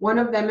 one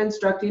of them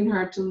instructing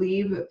her to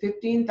leave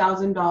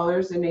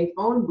 $15,000 in a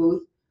phone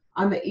booth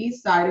on the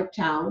east side of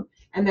town,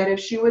 and that if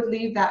she would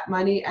leave that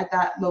money at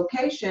that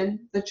location,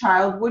 the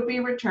child would be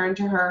returned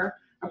to her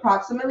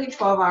approximately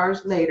 12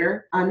 hours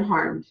later,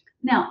 unharmed.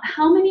 Now,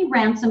 how many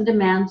ransom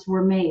demands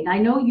were made? I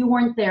know you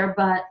weren't there,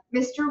 but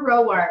Mr.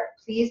 Roarwart,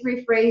 please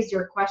rephrase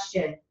your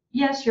question.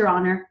 yes, Your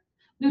Honor.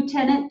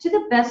 Lieutenant, to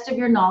the best of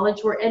your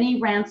knowledge, were any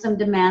ransom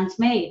demands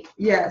made?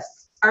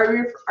 Yes. Are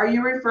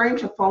you referring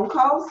to phone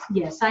calls?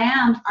 Yes, I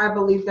am. I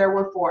believe there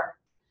were 4.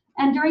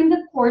 And during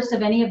the course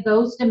of any of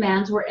those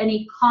demands, were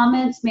any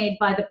comments made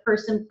by the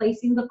person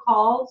placing the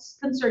calls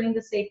concerning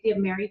the safety of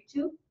Mary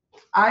too?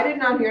 I did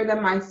not hear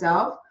them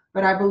myself,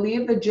 but I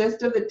believe the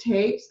gist of the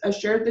tapes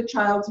assured the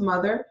child's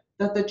mother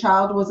that the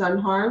child was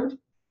unharmed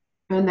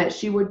and that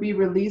she would be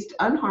released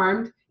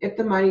unharmed if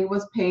the money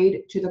was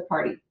paid to the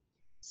party.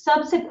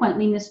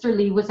 Subsequently, Mr.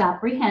 Lee was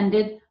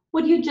apprehended.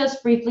 Would you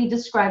just briefly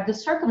describe the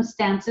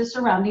circumstances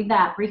surrounding the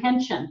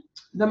apprehension?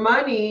 The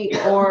money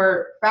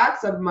or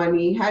facts of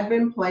money had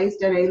been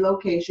placed at a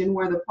location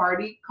where the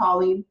party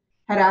calling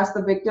had asked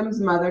the victim's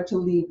mother to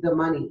leave the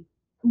money.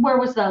 Where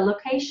was the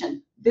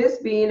location? This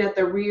being at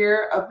the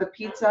rear of the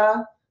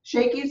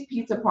Shakey's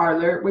Pizza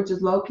Parlor, which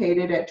is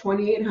located at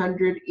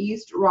 2800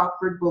 East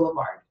Rockford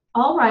Boulevard.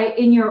 All right,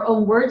 in your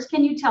own words,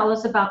 can you tell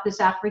us about this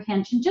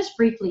apprehension, just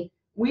briefly?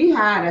 We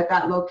had at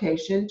that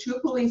location 2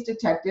 police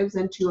detectives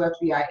and 2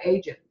 FBI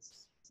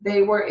agents.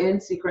 They were in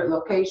secret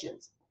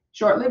locations.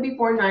 Shortly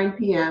before 9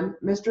 p.m.,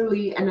 Mr.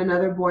 Lee and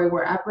another boy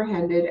were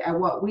apprehended at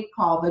what we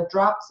call the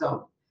drop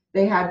zone.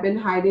 They had been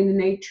hiding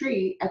in a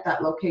tree at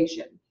that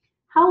location.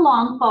 How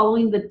long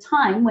following the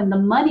time when the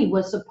money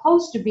was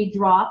supposed to be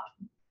dropped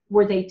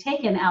were they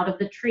taken out of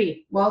the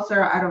tree? Well,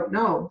 sir, I don't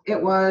know. It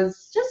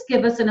was, Just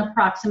give us an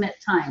approximate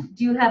time.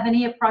 Do you have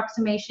any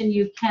approximation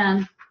you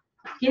can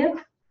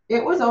give?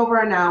 it was over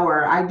an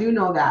hour. I do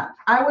know that.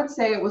 I would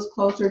say it was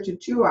closer to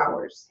 2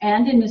 hours.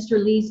 And in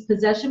Mr. Lee's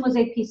possession was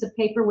a piece of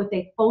paper with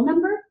a phone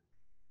number?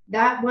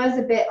 That was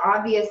a bit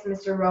obvious,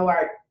 Mr.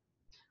 Roark.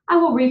 I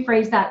will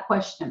rephrase that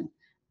question.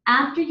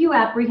 After you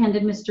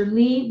apprehended Mr.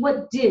 Lee,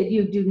 what did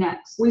you do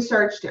next? We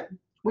searched him.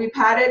 We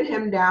patted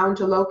him down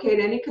to locate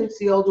any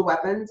concealed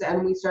weapons,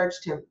 and we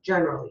searched him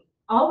generally.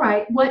 All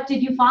right, what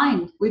did you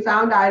find? We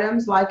found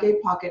items like a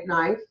pocket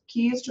knife,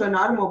 keys to an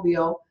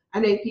automobile,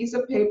 and a piece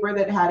of paper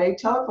that had a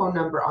telephone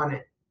number on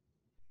it.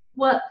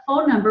 What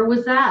phone number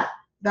was that?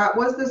 That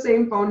was the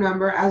same phone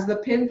number as the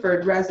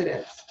Pinford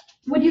residence.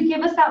 Would you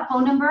give us that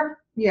phone number?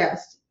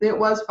 Yes, it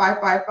was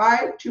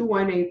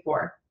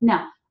 555-2184.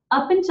 Now,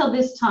 up until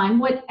this time,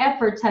 what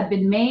efforts have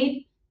been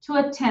made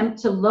to attempt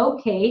to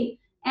locate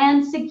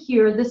and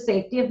secure the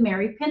safety of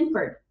Mary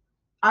Pinford?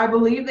 I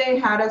believe they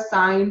had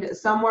assigned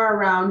somewhere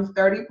around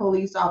 30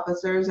 police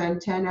officers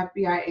and 10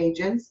 FBI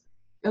agents,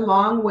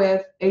 along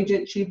with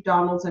Agent Chief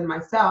Donalds and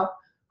myself,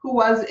 who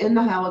was in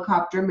the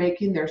helicopter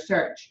making their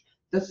search.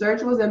 The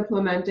search was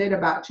implemented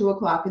about 2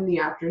 o'clock in the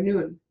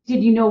afternoon.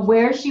 Did you know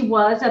where she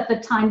was at the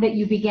time that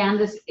you began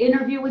this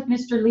interview with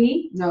Mr.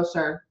 Lee? No,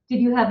 sir.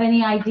 Did you have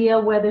any idea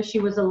whether she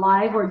was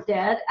alive or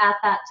dead at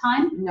that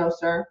time? No,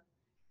 sir.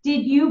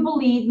 Did you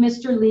believe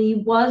Mr.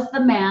 Lee was the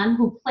man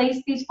who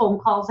placed these phone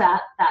calls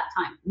at that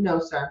time? No,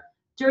 sir.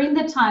 During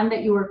the time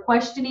that you were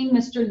questioning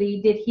Mr. Lee,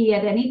 did he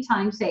at any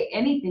time say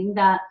anything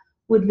that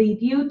would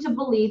lead you to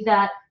believe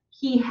that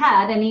he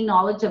had any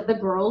knowledge of the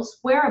girl's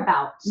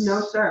whereabouts? No,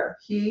 sir.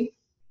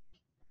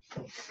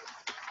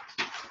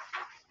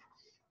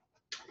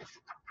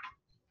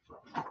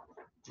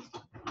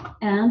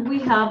 And we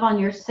have on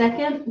your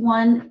second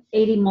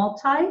 180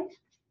 multi,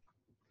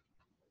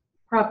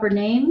 proper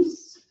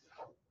names,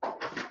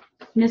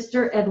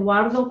 Mr.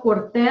 Eduardo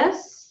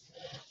Cortez,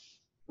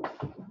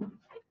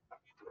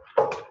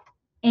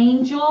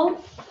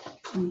 Angel,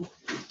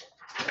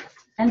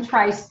 and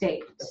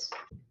Tri-State.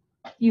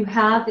 You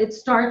have, it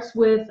starts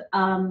with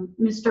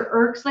Mr.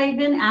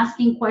 Erxleben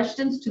asking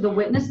questions to the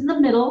witness in the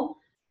middle.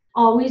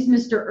 Always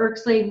Mr.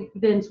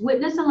 Erxleben's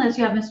witness unless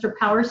you have Mr.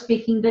 Power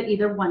speaking to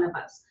either one of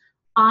us.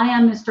 I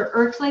am Mr.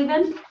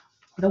 Erxleben.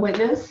 The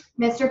witness?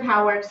 Mr.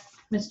 Powers.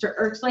 Mr.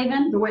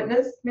 Erxleben. The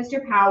witness?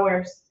 Mr.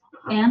 Powers.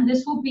 And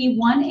this will be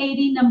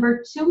 180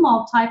 number 2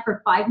 multi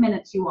for 5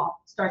 minutes, you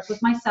all. Starts with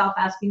myself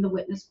asking the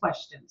witness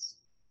questions.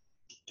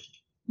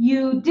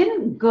 You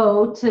didn't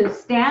go to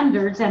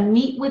Standards and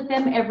meet with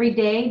them every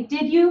day,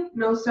 did you?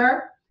 No,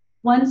 sir.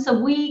 Once a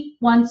week,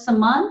 once a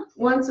month?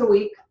 Once a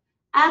week.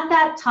 At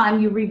that time,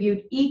 you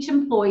reviewed each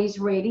employee's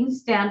rating,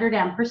 standard,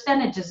 and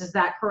percentages. Is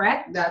that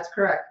correct? That's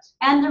correct.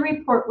 And the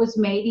report was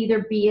made,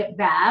 either be it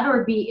bad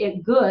or be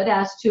it good,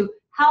 as to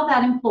how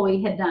that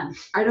employee had done.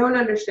 I don't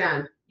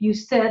understand. You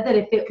said that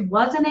if it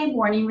wasn't a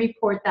warning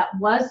report that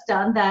was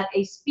done, that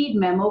a speed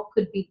memo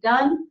could be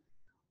done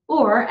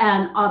or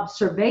an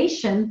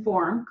observation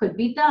form could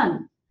be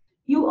done.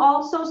 You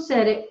also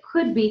said it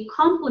could be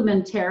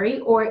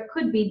complimentary or it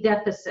could be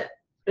deficit.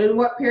 In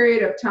what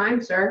period of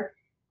time, sir?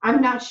 I'm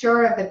not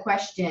sure of the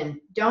question.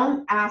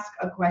 Don't ask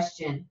a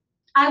question.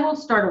 I will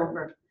start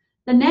over.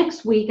 The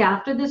next week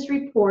after this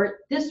report,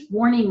 this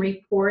warning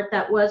report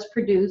that was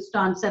produced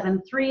on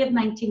 7/3 of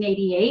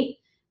 1988,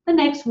 the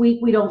next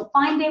week we don't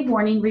find a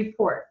warning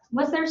report.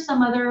 Was there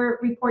some other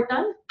report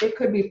done? It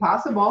could be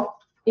possible.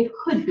 It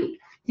could be.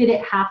 Did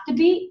it have to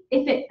be?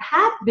 If it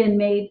had been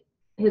made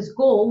his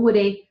goal, would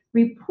a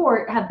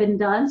report have been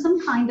done, some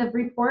kind of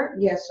report?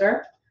 Yes,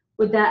 sir.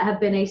 Would that have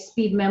been a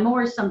speed memo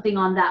or something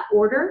on that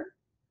order?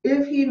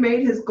 If he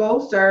made his goal,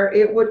 sir,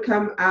 it would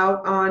come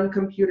out on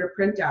computer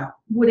printout.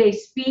 Would a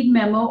speed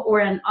memo or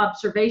an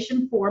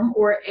observation form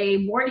or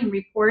a warning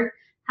report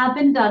have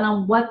been done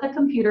on what the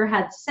computer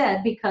had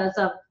said because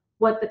of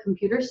what the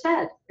computer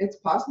said? It's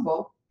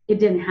possible. It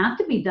didn't have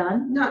to be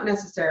done. Not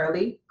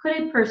necessarily. Could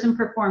a person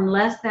perform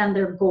less than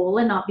their goal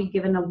and not be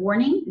given a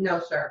warning?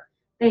 No, sir.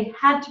 They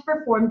had to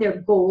perform their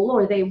goal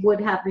or they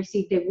would have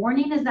received a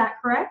warning. Is that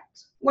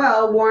correct?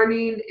 Well,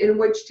 warning in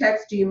which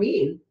text do you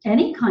mean?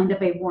 Any kind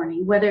of a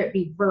warning, whether it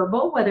be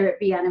verbal, whether it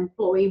be an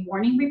employee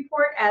warning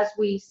report as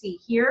we see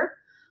here,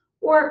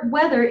 or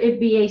whether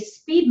it be a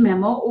speed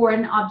memo or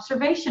an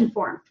observation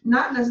form.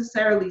 Not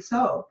necessarily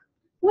so.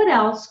 What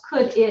else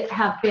could it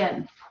have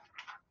been?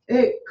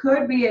 It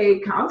could be a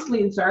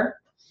counseling, sir.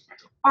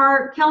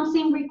 Are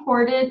counseling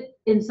recorded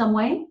in some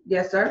way?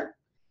 Yes, sir.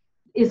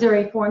 Is there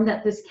a form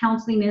that this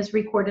counseling is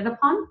recorded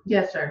upon?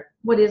 Yes, sir.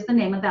 What is the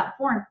name of that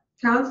form?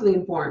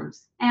 Counseling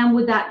forms. And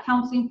would that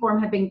counseling form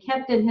have been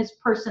kept in his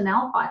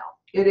personnel file?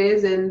 It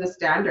is in the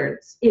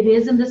standards. It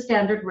is in the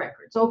standard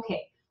records.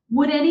 Okay.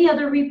 Would any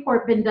other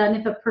report been done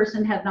if a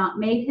person had not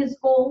made his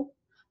goal?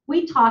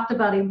 We talked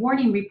about a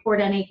warning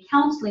report and a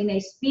counseling, a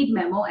speed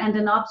memo, and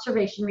an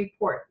observation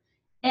report.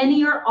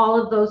 Any or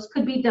all of those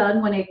could be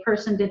done when a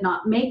person did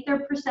not make their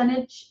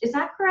percentage. Is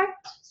that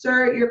correct?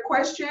 Sir, your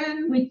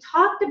question, We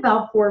talked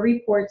about 4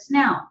 reports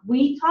now.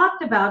 We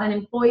talked about an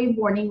employee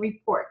warning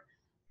report.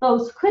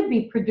 Those could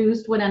be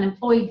produced when an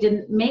employee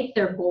didn't make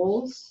their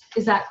goals.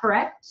 Is that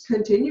correct?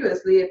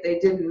 continuously if they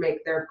didn't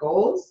make their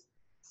goals.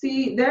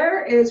 See,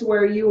 there is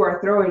where you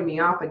are throwing me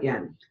off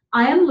again.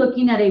 I am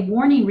looking at a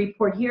warning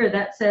report here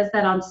that says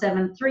that on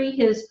 7/3,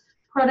 his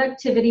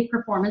productivity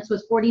performance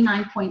was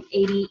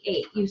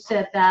 49.88. You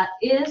said that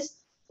is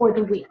for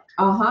the week.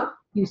 Uh-huh.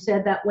 You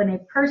said that when a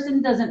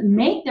person doesn't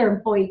make their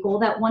employee goal,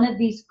 that one of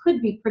these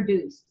could be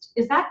produced.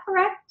 Is that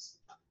correct?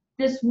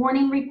 This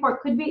warning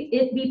report could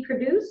be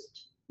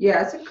produced?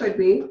 Yes, it could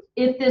be.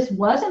 If this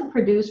wasn't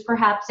produced,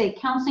 perhaps a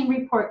counseling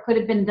report could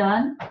have been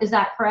done. Is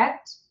that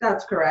correct?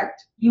 That's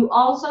correct. You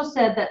also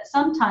said that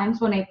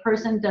sometimes when a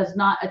person does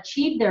not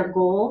achieve their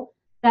goal,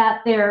 that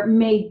there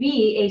may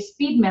be a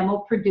speed memo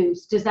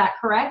produced. Is that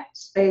correct?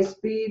 A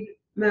speed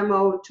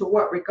memo to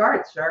what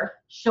regard, sir?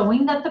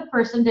 Showing that the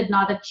person did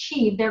not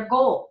achieve their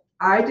goal.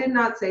 I did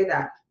not say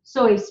that.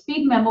 So a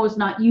speed memo is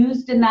not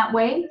used in that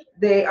way?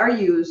 They are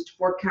used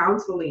for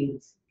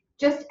counselings.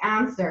 Just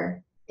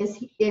answer.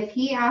 If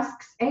he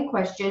asks a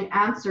question,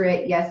 answer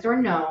it yes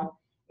or no.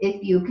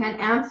 If you can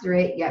answer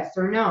it yes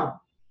or no.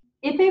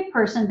 If a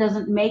person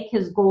doesn't make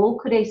his goal,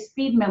 could a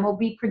speed memo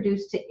be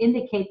produced to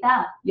indicate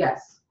that?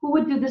 Yes. Who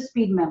would do the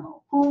speed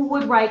memo? Who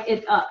would write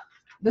it up?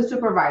 The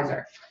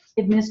supervisor.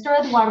 If Mr.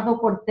 Eduardo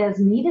Cortez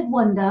needed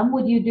one done,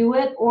 would you do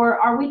it? Or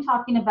are we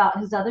talking about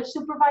his other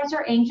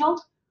supervisor, Angel?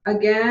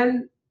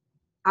 Again,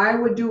 I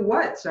would do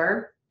what,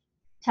 sir?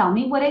 Tell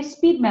me what a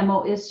speed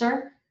memo is,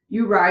 sir.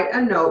 You write a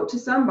note to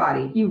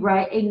somebody. You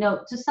write a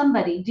note to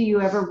somebody. Do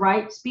you ever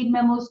write speed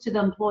memos to the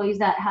employees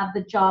that have the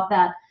job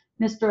that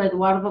Mr.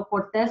 Eduardo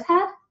Cortez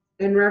had?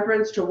 In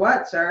reference to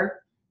what, sir?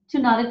 To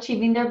not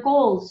achieving their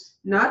goals.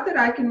 Not that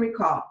I can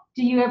recall.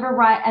 Do you ever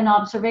write an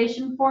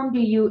observation form? Do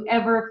you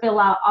ever fill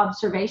out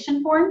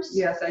observation forms?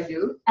 Yes, I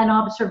do. An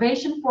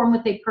observation form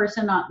with a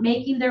person not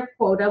making their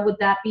quota, would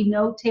that be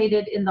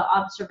notated in the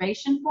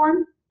observation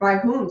form? By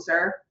whom,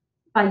 sir?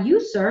 By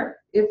you, sir.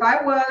 If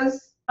I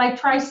was, By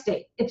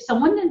Tri-State. If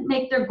someone didn't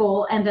make their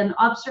goal and an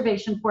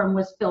observation form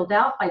was filled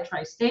out by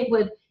Tri-State,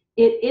 would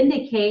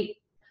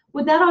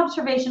that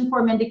observation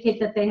form indicate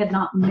that they had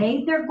not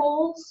made their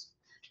goals?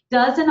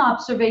 Does an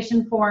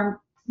observation form,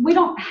 we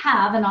don't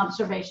have an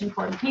observation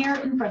form here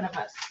in front of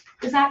us.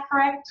 Is that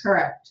correct?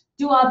 correct.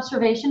 Do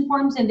observation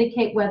forms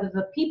indicate whether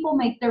the people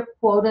make their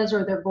quotas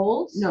or their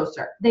goals? No,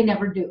 sir. They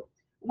never do.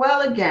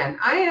 Well, again,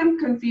 I am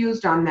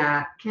confused on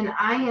that. Can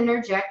I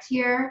interject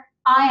here?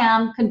 I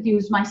am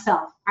confused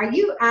myself. Are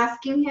you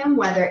asking him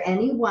whether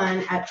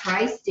anyone at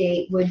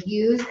Tri-State would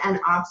use an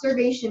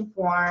observation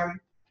form?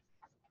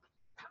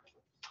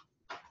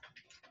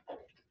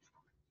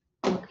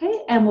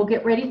 Okay, and we'll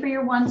get ready for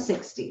your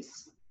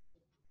 160s.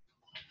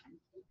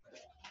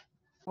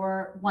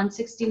 For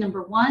 160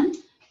 number 1,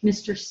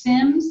 Mr.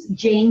 Sims,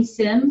 Jane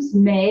Sims,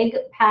 Meg,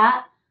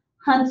 Pat,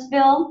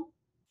 Huntsville,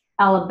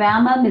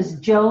 Alabama, Ms.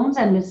 Jones,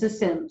 and Mrs.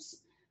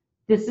 Sims.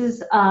 This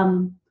is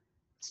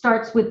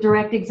starts with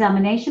direct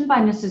examination by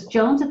Mrs.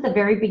 Jones at the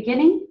very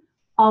beginning.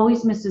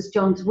 Always Mrs.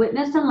 Jones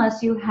witness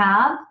unless you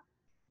have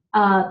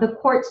the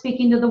court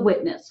speaking to the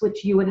witness,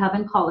 which you would have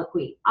in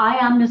colloquy. I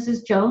am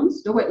Mrs.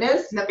 Jones. The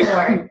witness? The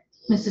court.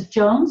 Mrs.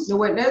 Jones. The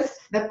witness?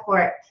 The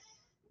court.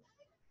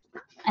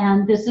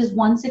 And this is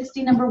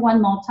 160 number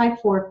 1 multi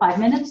for 5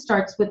 minutes.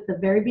 Starts with the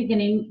very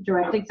beginning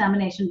direct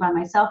examination by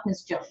myself,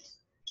 Ms. Jones.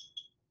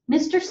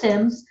 Mr.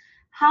 Sims,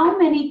 how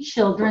many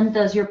children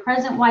does your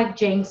present wife,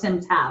 Jane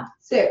Sims, have?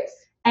 6.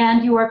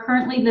 And you are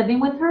currently living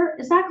with her,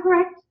 is that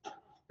correct?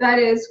 That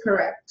is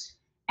correct.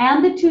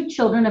 And the 2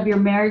 children of your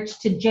marriage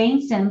to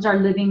Jane Sims are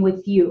living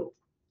with you.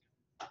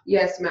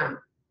 Yes, ma'am.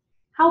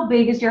 How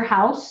big is your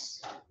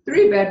house?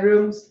 3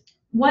 bedrooms.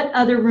 What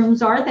other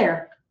rooms are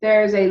there?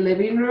 There's a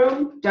living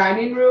room,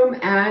 dining room,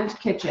 and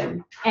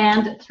kitchen.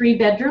 And 3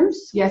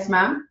 bedrooms? Yes,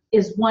 ma'am.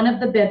 Is one of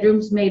the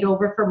bedrooms made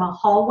over from a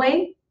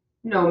hallway?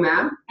 No,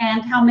 ma'am.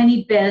 And how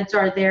many beds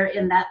are there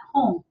in that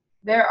home?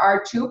 There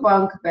are 2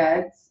 bunk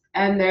beds,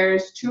 and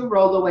there's 2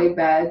 rollaway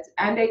beds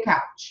and a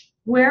couch.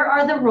 Where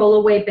are the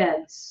rollaway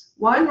beds?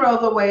 One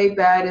rollaway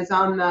bed is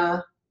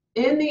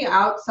in the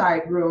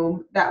outside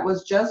room that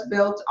was just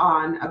built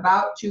on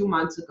about 2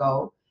 months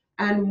ago.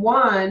 And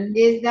one,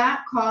 Is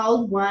that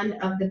called one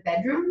of the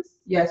bedrooms?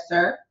 yes,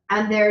 sir.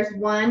 And there's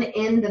one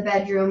in the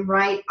bedroom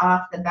right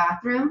off the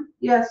bathroom?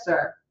 Yes,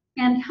 sir.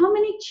 And how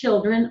many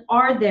children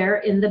are there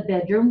in the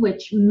bedroom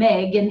which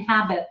Meg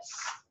inhabits?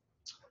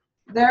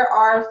 There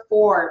are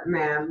 4,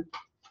 ma'am.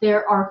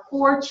 There are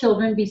 4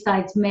 children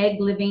besides Meg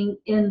living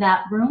in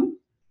that room,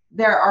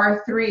 There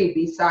are 3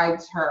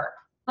 besides her.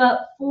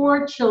 but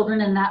 4 children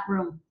in that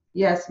room.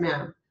 Yes,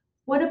 ma'am.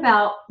 What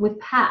about with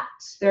Pat?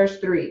 There's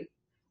 3.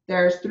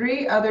 There's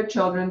 3 other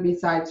children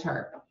besides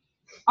her.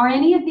 Are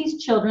any of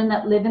these children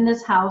that live in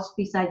this house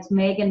besides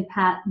Meg and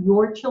Pat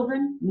your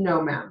children?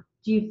 No, ma'am.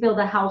 Do you feel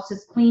the house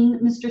is clean,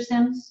 Mr.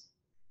 Sims?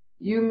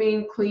 You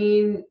mean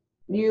clean?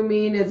 You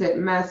mean is it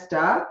messed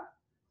up?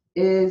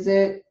 Is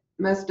it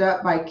messed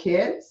up by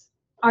kids?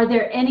 Are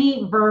there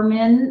any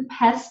vermin,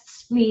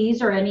 pests,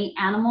 fleas, or any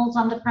animals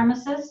on the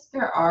premises?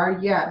 There are,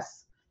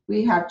 yes.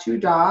 We have 2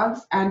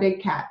 dogs and a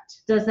cat.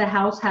 Does the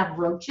house have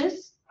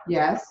roaches?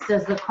 Yes.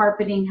 Does the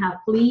carpeting have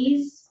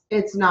fleas?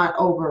 It's not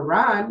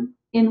overrun.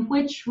 In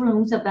which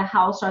rooms of the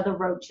house are the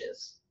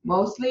roaches?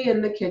 Mostly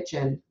in the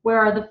kitchen. Where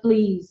are the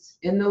fleas?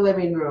 In the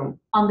living room.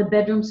 On the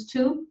bedrooms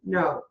too?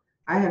 No.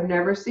 I have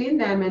never seen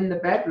them in the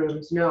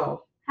bedrooms,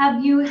 no.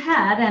 Have you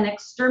had an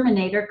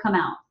exterminator come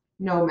out?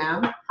 No,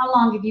 ma'am. How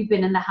long have you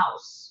been in the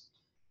house?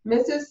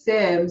 Mrs.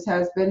 Sims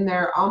has been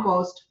there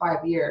almost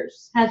 5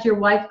 years. Has your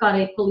wife got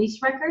a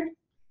police record?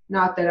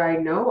 Not that I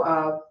know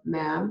of,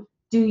 ma'am.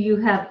 Do you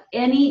have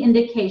any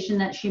indication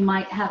that she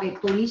might have a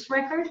police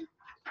record?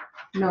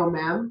 No,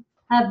 ma'am.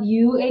 Have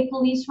you a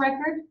police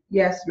record?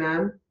 Yes,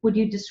 ma'am. Would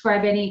you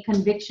describe any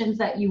convictions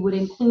that you would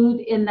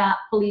include in that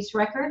police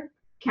record?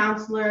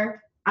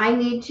 Counselor, I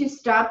need to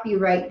stop you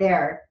right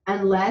there.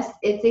 Unless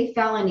it's a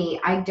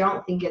felony, I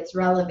don't think it's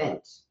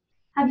relevant.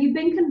 Have you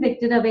been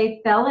convicted of a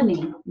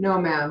felony?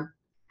 No, ma'am.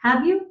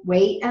 Have you?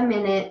 Wait a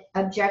minute.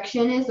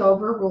 Objection is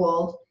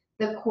overruled.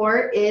 The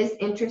court is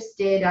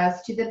interested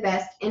as to the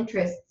best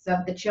interests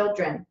of the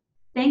children.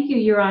 Thank you,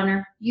 Your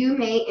Honor. You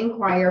may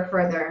inquire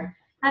further.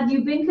 Have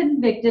you been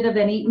convicted of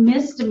any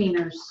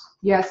misdemeanors?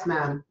 Yes,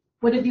 ma'am.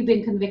 What have you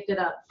been convicted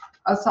of?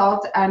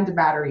 Assault and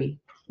battery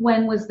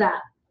When was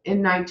that?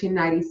 in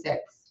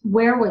 1996.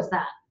 Where was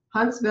that?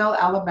 Huntsville,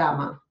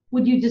 Alabama.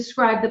 Would you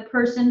describe the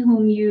person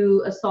whom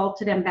you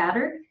assaulted and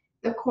battered?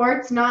 The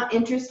court's not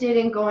interested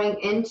in going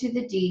into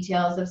the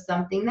details of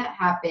something that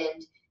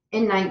happened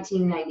in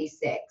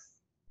 1996.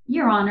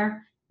 Your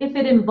Honor, if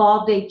it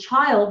involved a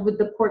child, would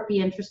the court be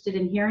interested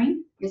in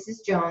hearing?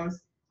 Mrs.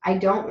 Jones, I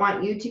don't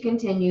want you to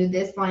continue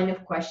this line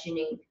of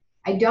questioning.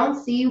 I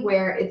don't see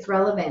where it's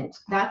relevant.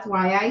 That's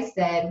why I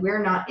said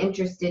we're not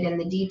interested in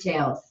the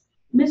details.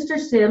 Mr.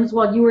 Sims,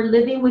 while you were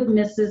living with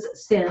Mrs.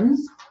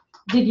 Sims,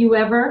 did you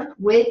ever?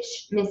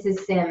 Which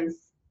Mrs. Sims?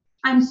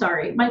 I'm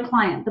sorry, my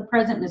client, the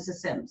present Mrs.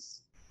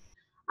 Sims.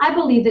 I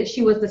believe that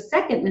she was the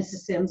second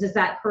Mrs. Sims, is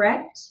that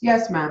correct?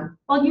 Yes, ma'am.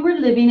 While you were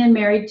living and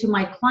married to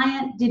my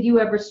client, did you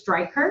ever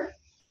strike her?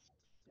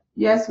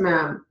 Yes,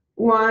 ma'am.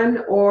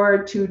 1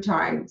 or 2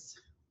 times.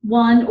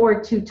 1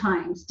 or 2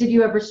 times. Did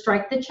you ever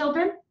strike the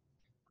children?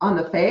 On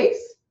the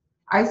face?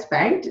 I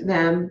spanked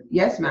them.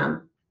 Yes,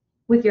 ma'am.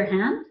 With your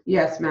hand?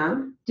 Yes,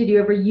 ma'am. Did you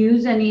ever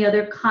use any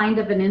other kind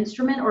of an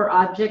instrument or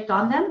object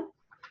on them?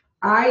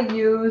 I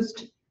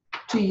used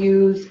to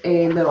use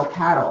a little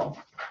paddle.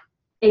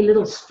 A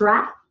little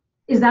strap?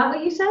 Is that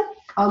what you said?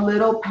 A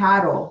little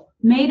paddle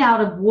Made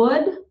out of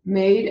wood?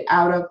 made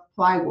out of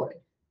plywood.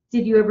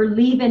 Did you ever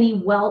leave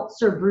any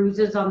welts or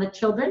bruises on the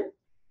children?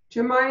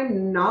 To my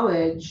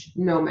knowledge,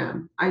 no,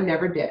 ma'am. I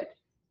never did.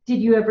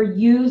 Did you ever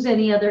use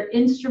any other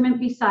instrument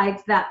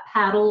besides that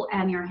paddle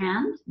and your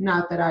hand?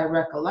 Not that I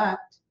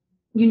recollect.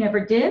 You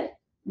never did?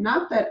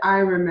 Not that I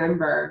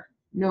remember.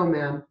 No,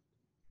 ma'am.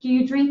 Do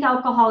you drink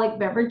alcoholic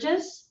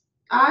beverages?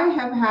 I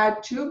have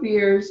had 2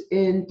 beers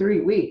in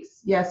 3 weeks.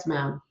 Yes,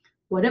 ma'am.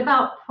 What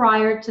about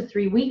prior to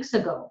 3 weeks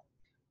ago?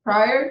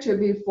 Prior to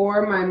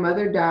before my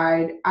mother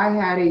died, I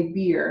had a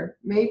beer,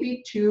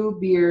 maybe 2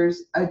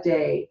 beers a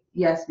day.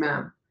 Yes,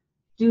 ma'am.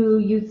 Do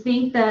you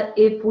think that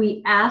if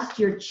we asked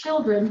your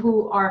children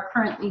who are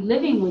currently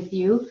living with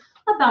you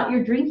about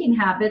your drinking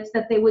habits,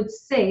 that they would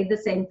say the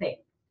same thing?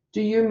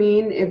 Do you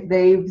mean if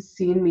they've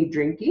seen me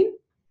drinking?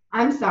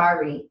 I'm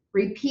sorry.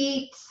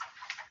 Repeat.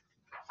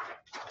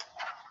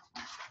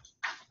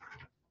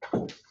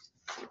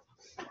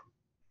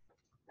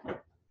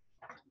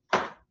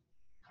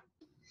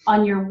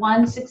 On your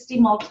 160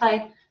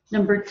 multi,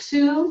 number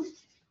 2,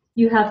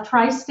 you have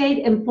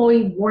Tri-State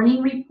Employee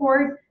Warning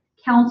Report,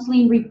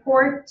 Counseling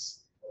Report,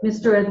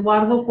 Mr.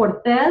 Eduardo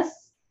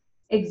Cortez,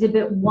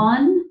 Exhibit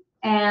 1,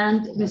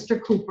 and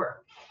Mr.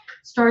 Cooper.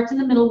 Starts in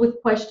the middle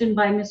with question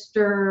by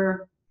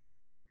Mr.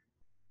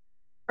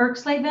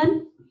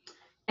 Erkslaven,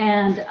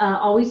 and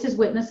always his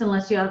witness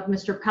unless you have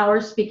Mr.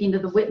 Powers speaking to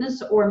the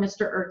witness or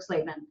Mr.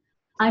 Erkslaven.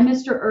 I'm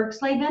Mr.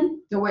 Erkslaven.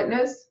 The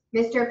witness?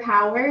 Mr.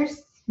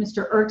 Powers.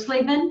 Mr.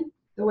 Erkslaven.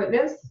 The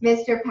witness?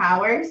 Mr.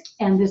 Powers.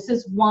 And this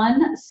is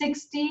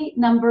 160,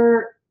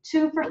 number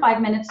 2 for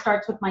 5 minutes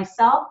starts with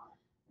myself,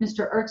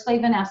 Mr.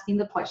 Erkslaven asking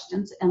the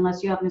questions,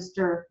 unless you have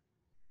Mr.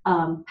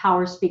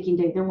 Powers speaking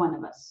to either one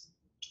of us.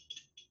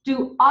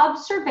 Do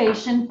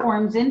observation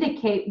forms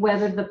indicate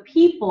whether the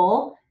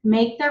people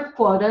make their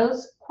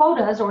quotas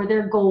or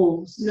their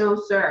goals? No,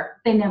 sir.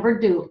 They never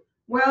do.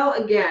 Well,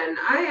 again,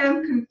 I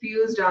am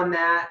confused on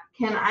that.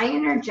 Can I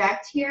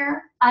interject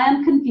here? I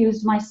am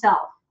confused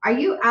myself. Are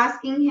you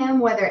asking him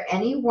whether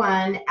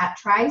anyone at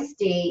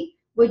Tri-State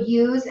would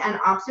use an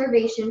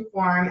observation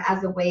form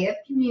as a way of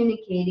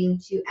communicating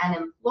to an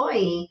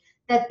employee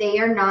that they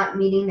are not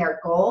meeting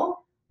their goal?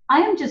 I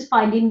am just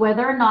finding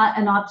whether or not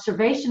an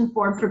observation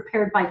form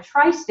prepared by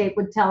Tri-State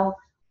would tell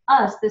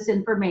us this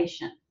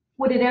information.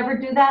 Would it ever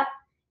do that?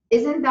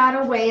 Isn't that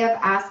a way of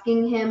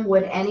asking him,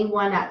 would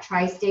anyone at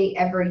Tri-State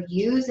ever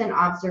use an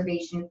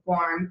observation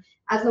form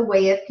as a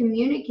way of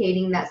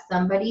communicating that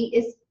somebody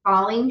is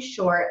falling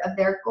short of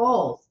their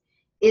goals?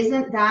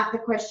 Isn't that the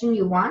question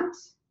you want?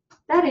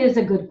 That is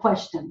a good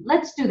question.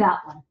 Let's do that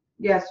one.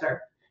 Yes, sir.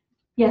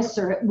 Yes,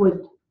 sir, it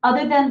would.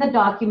 Other than the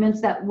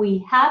documents that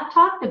we have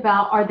talked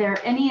about, are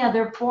there any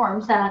other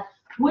forms that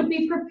would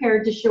be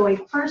prepared to show a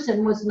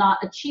person was not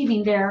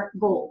achieving their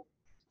goal?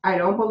 I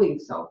don't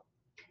believe so.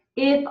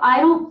 If I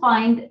don't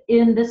find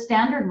in the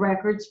standard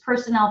records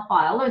personnel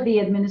file or the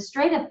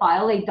administrative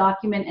file a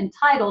document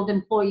entitled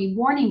employee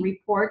warning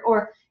report,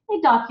 or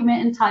a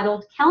document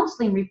entitled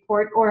counseling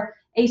report, or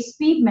a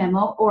speed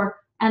memo, or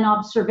an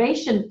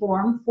observation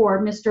form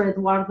for Mr.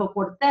 Eduardo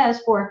Cortez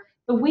for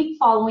the week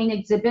following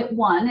Exhibit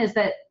 1, is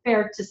that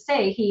fair to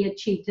say he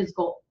achieved his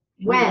goal?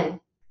 When?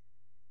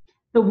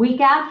 The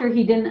week after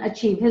he didn't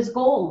achieve his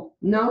goal.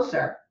 No,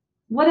 sir.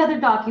 What other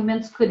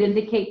documents could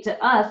indicate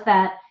to us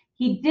that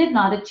he did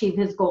not achieve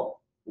his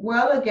goal?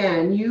 Well,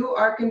 again, you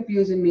are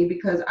confusing me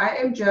because I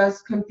am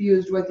just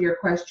confused with your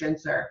question,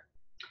 sir.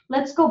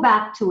 Let's go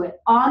back to it.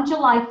 On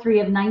July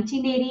 3 of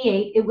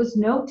 1988, it was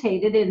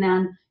notated in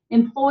an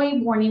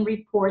employee warning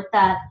report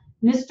that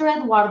Mr.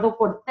 Eduardo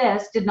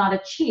Cortez did not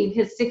achieve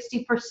his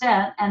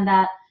 60%, and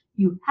that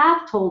you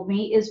have told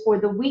me is for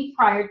the week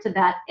prior to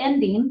that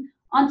ending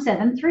on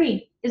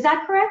 7/3. Is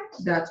that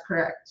correct? That's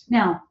correct.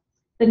 Now,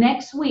 the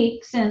next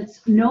week,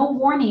 since no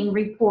warning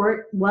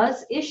report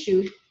was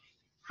issued,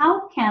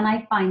 how can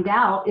I find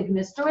out if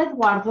Mr.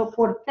 Eduardo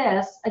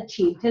Cortez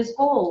achieved his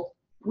goal?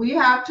 We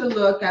have to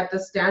look at the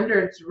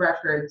standards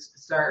records,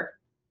 sir.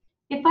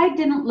 If I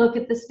didn't look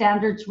at the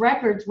standards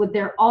records, would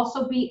there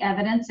also be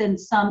evidence in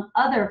some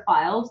other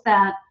files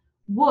that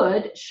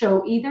would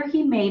show either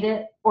he made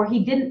it or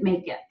he didn't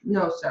make it?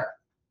 No, sir.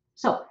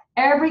 So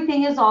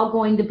everything is all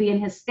going to be in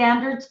his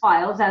standards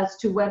files as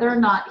to whether or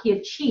not he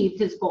achieved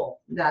his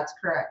goal. That's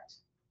correct.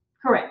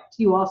 Correct.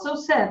 You also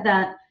said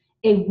that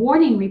a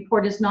warning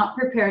report is not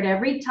prepared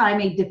every time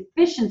a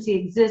deficiency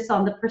exists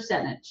on the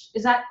percentage.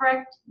 Is that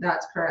correct?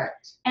 That's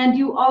correct. And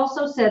you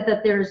also said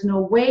that there's no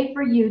way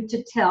for you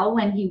to tell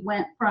when he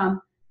went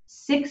from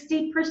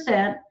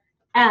 60%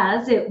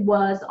 as it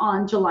was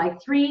on July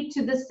 3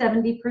 to the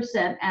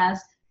 70% as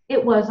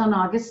it was on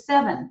August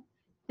 7.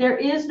 There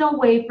is no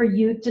way for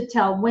you to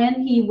tell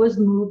when he was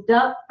moved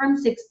up from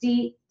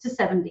 60 to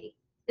 70.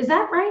 Is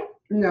that right?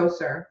 No,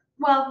 sir.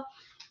 Well,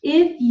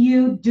 if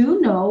you do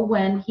know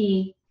when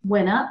he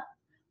went up,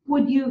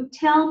 would you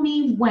tell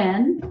me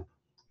when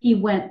he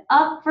went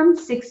up from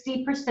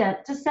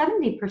 60% to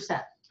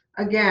 70%?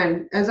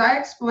 Again, as I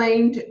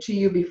explained to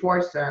you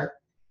before, sir,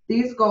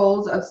 these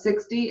goals of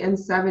 60 and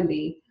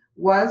 70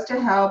 was to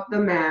help the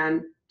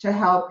man, to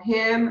help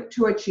him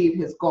to achieve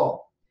his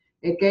goal.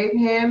 It gave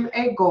him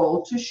a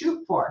goal to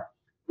shoot for.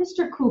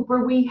 Mr.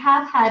 Cooper, we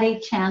have had a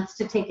chance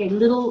to take a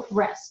little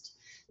rest.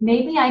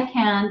 Maybe I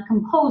can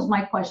compose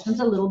my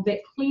questions a little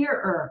bit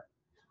clearer.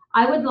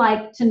 I would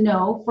like to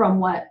know from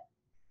what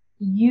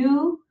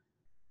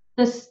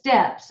the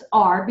steps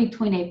are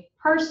between a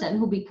person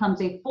who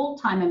becomes a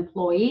full-time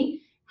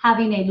employee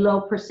having a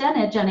low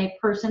percentage and a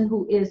person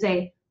who is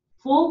a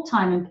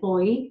full-time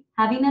employee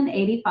having an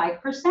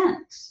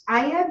 85%.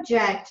 I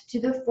object to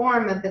the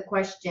form of the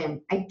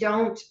question. I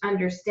don't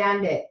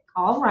understand it.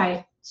 All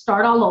right,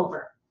 start all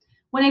over.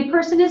 When a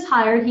person is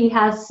hired, he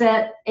has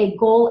set a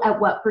goal at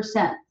what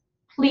percent?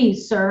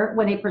 Please, sir,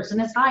 when a person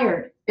is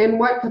hired. In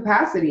what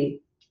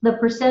capacity? The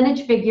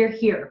percentage figure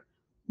here.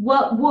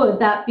 What would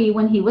that be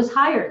when he was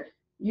hired?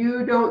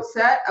 You don't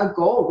set a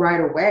goal right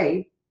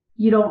away.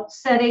 You don't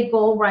set a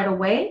goal right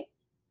away?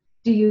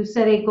 Do you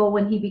set a goal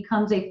when he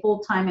becomes a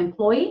full-time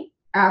employee?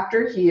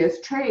 After he is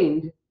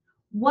trained.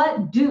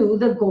 What do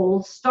the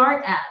goals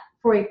start at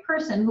for a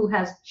person who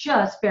has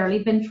just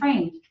barely been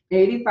trained?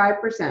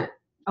 85%.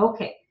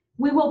 Okay,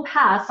 we will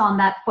pass on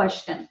that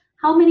question.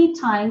 How many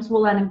times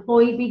will an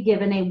employee be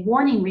given a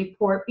warning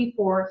report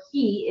before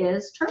he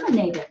is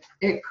terminated?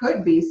 It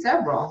could be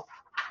several.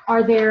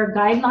 Are there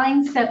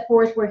guidelines set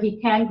forth where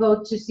he can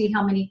go to see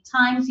how many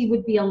times he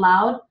would be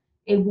allowed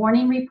a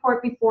warning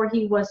report before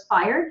he was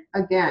fired?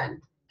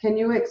 Again, can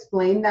you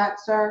explain that,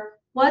 sir?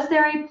 Was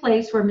there a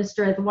place where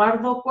Mr.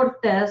 Eduardo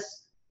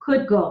Cortez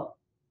could go?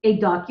 A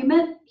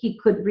document he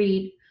could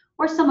read,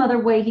 or some other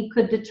way he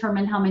could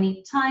determine how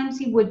many times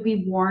he would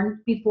be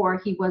warned before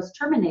he was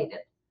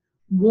terminated?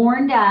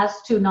 Warned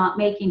as to not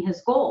making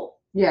his goal.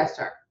 Yes,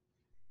 sir.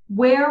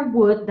 Where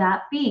would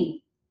that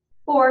be?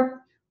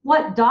 Or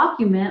what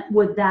document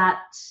would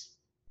that?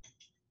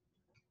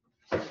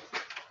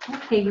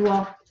 Okay, you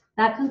all,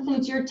 that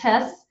concludes your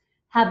tests.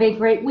 Have a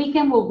great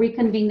weekend. We'll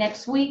reconvene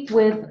next week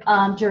with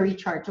jury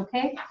charge,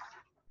 okay?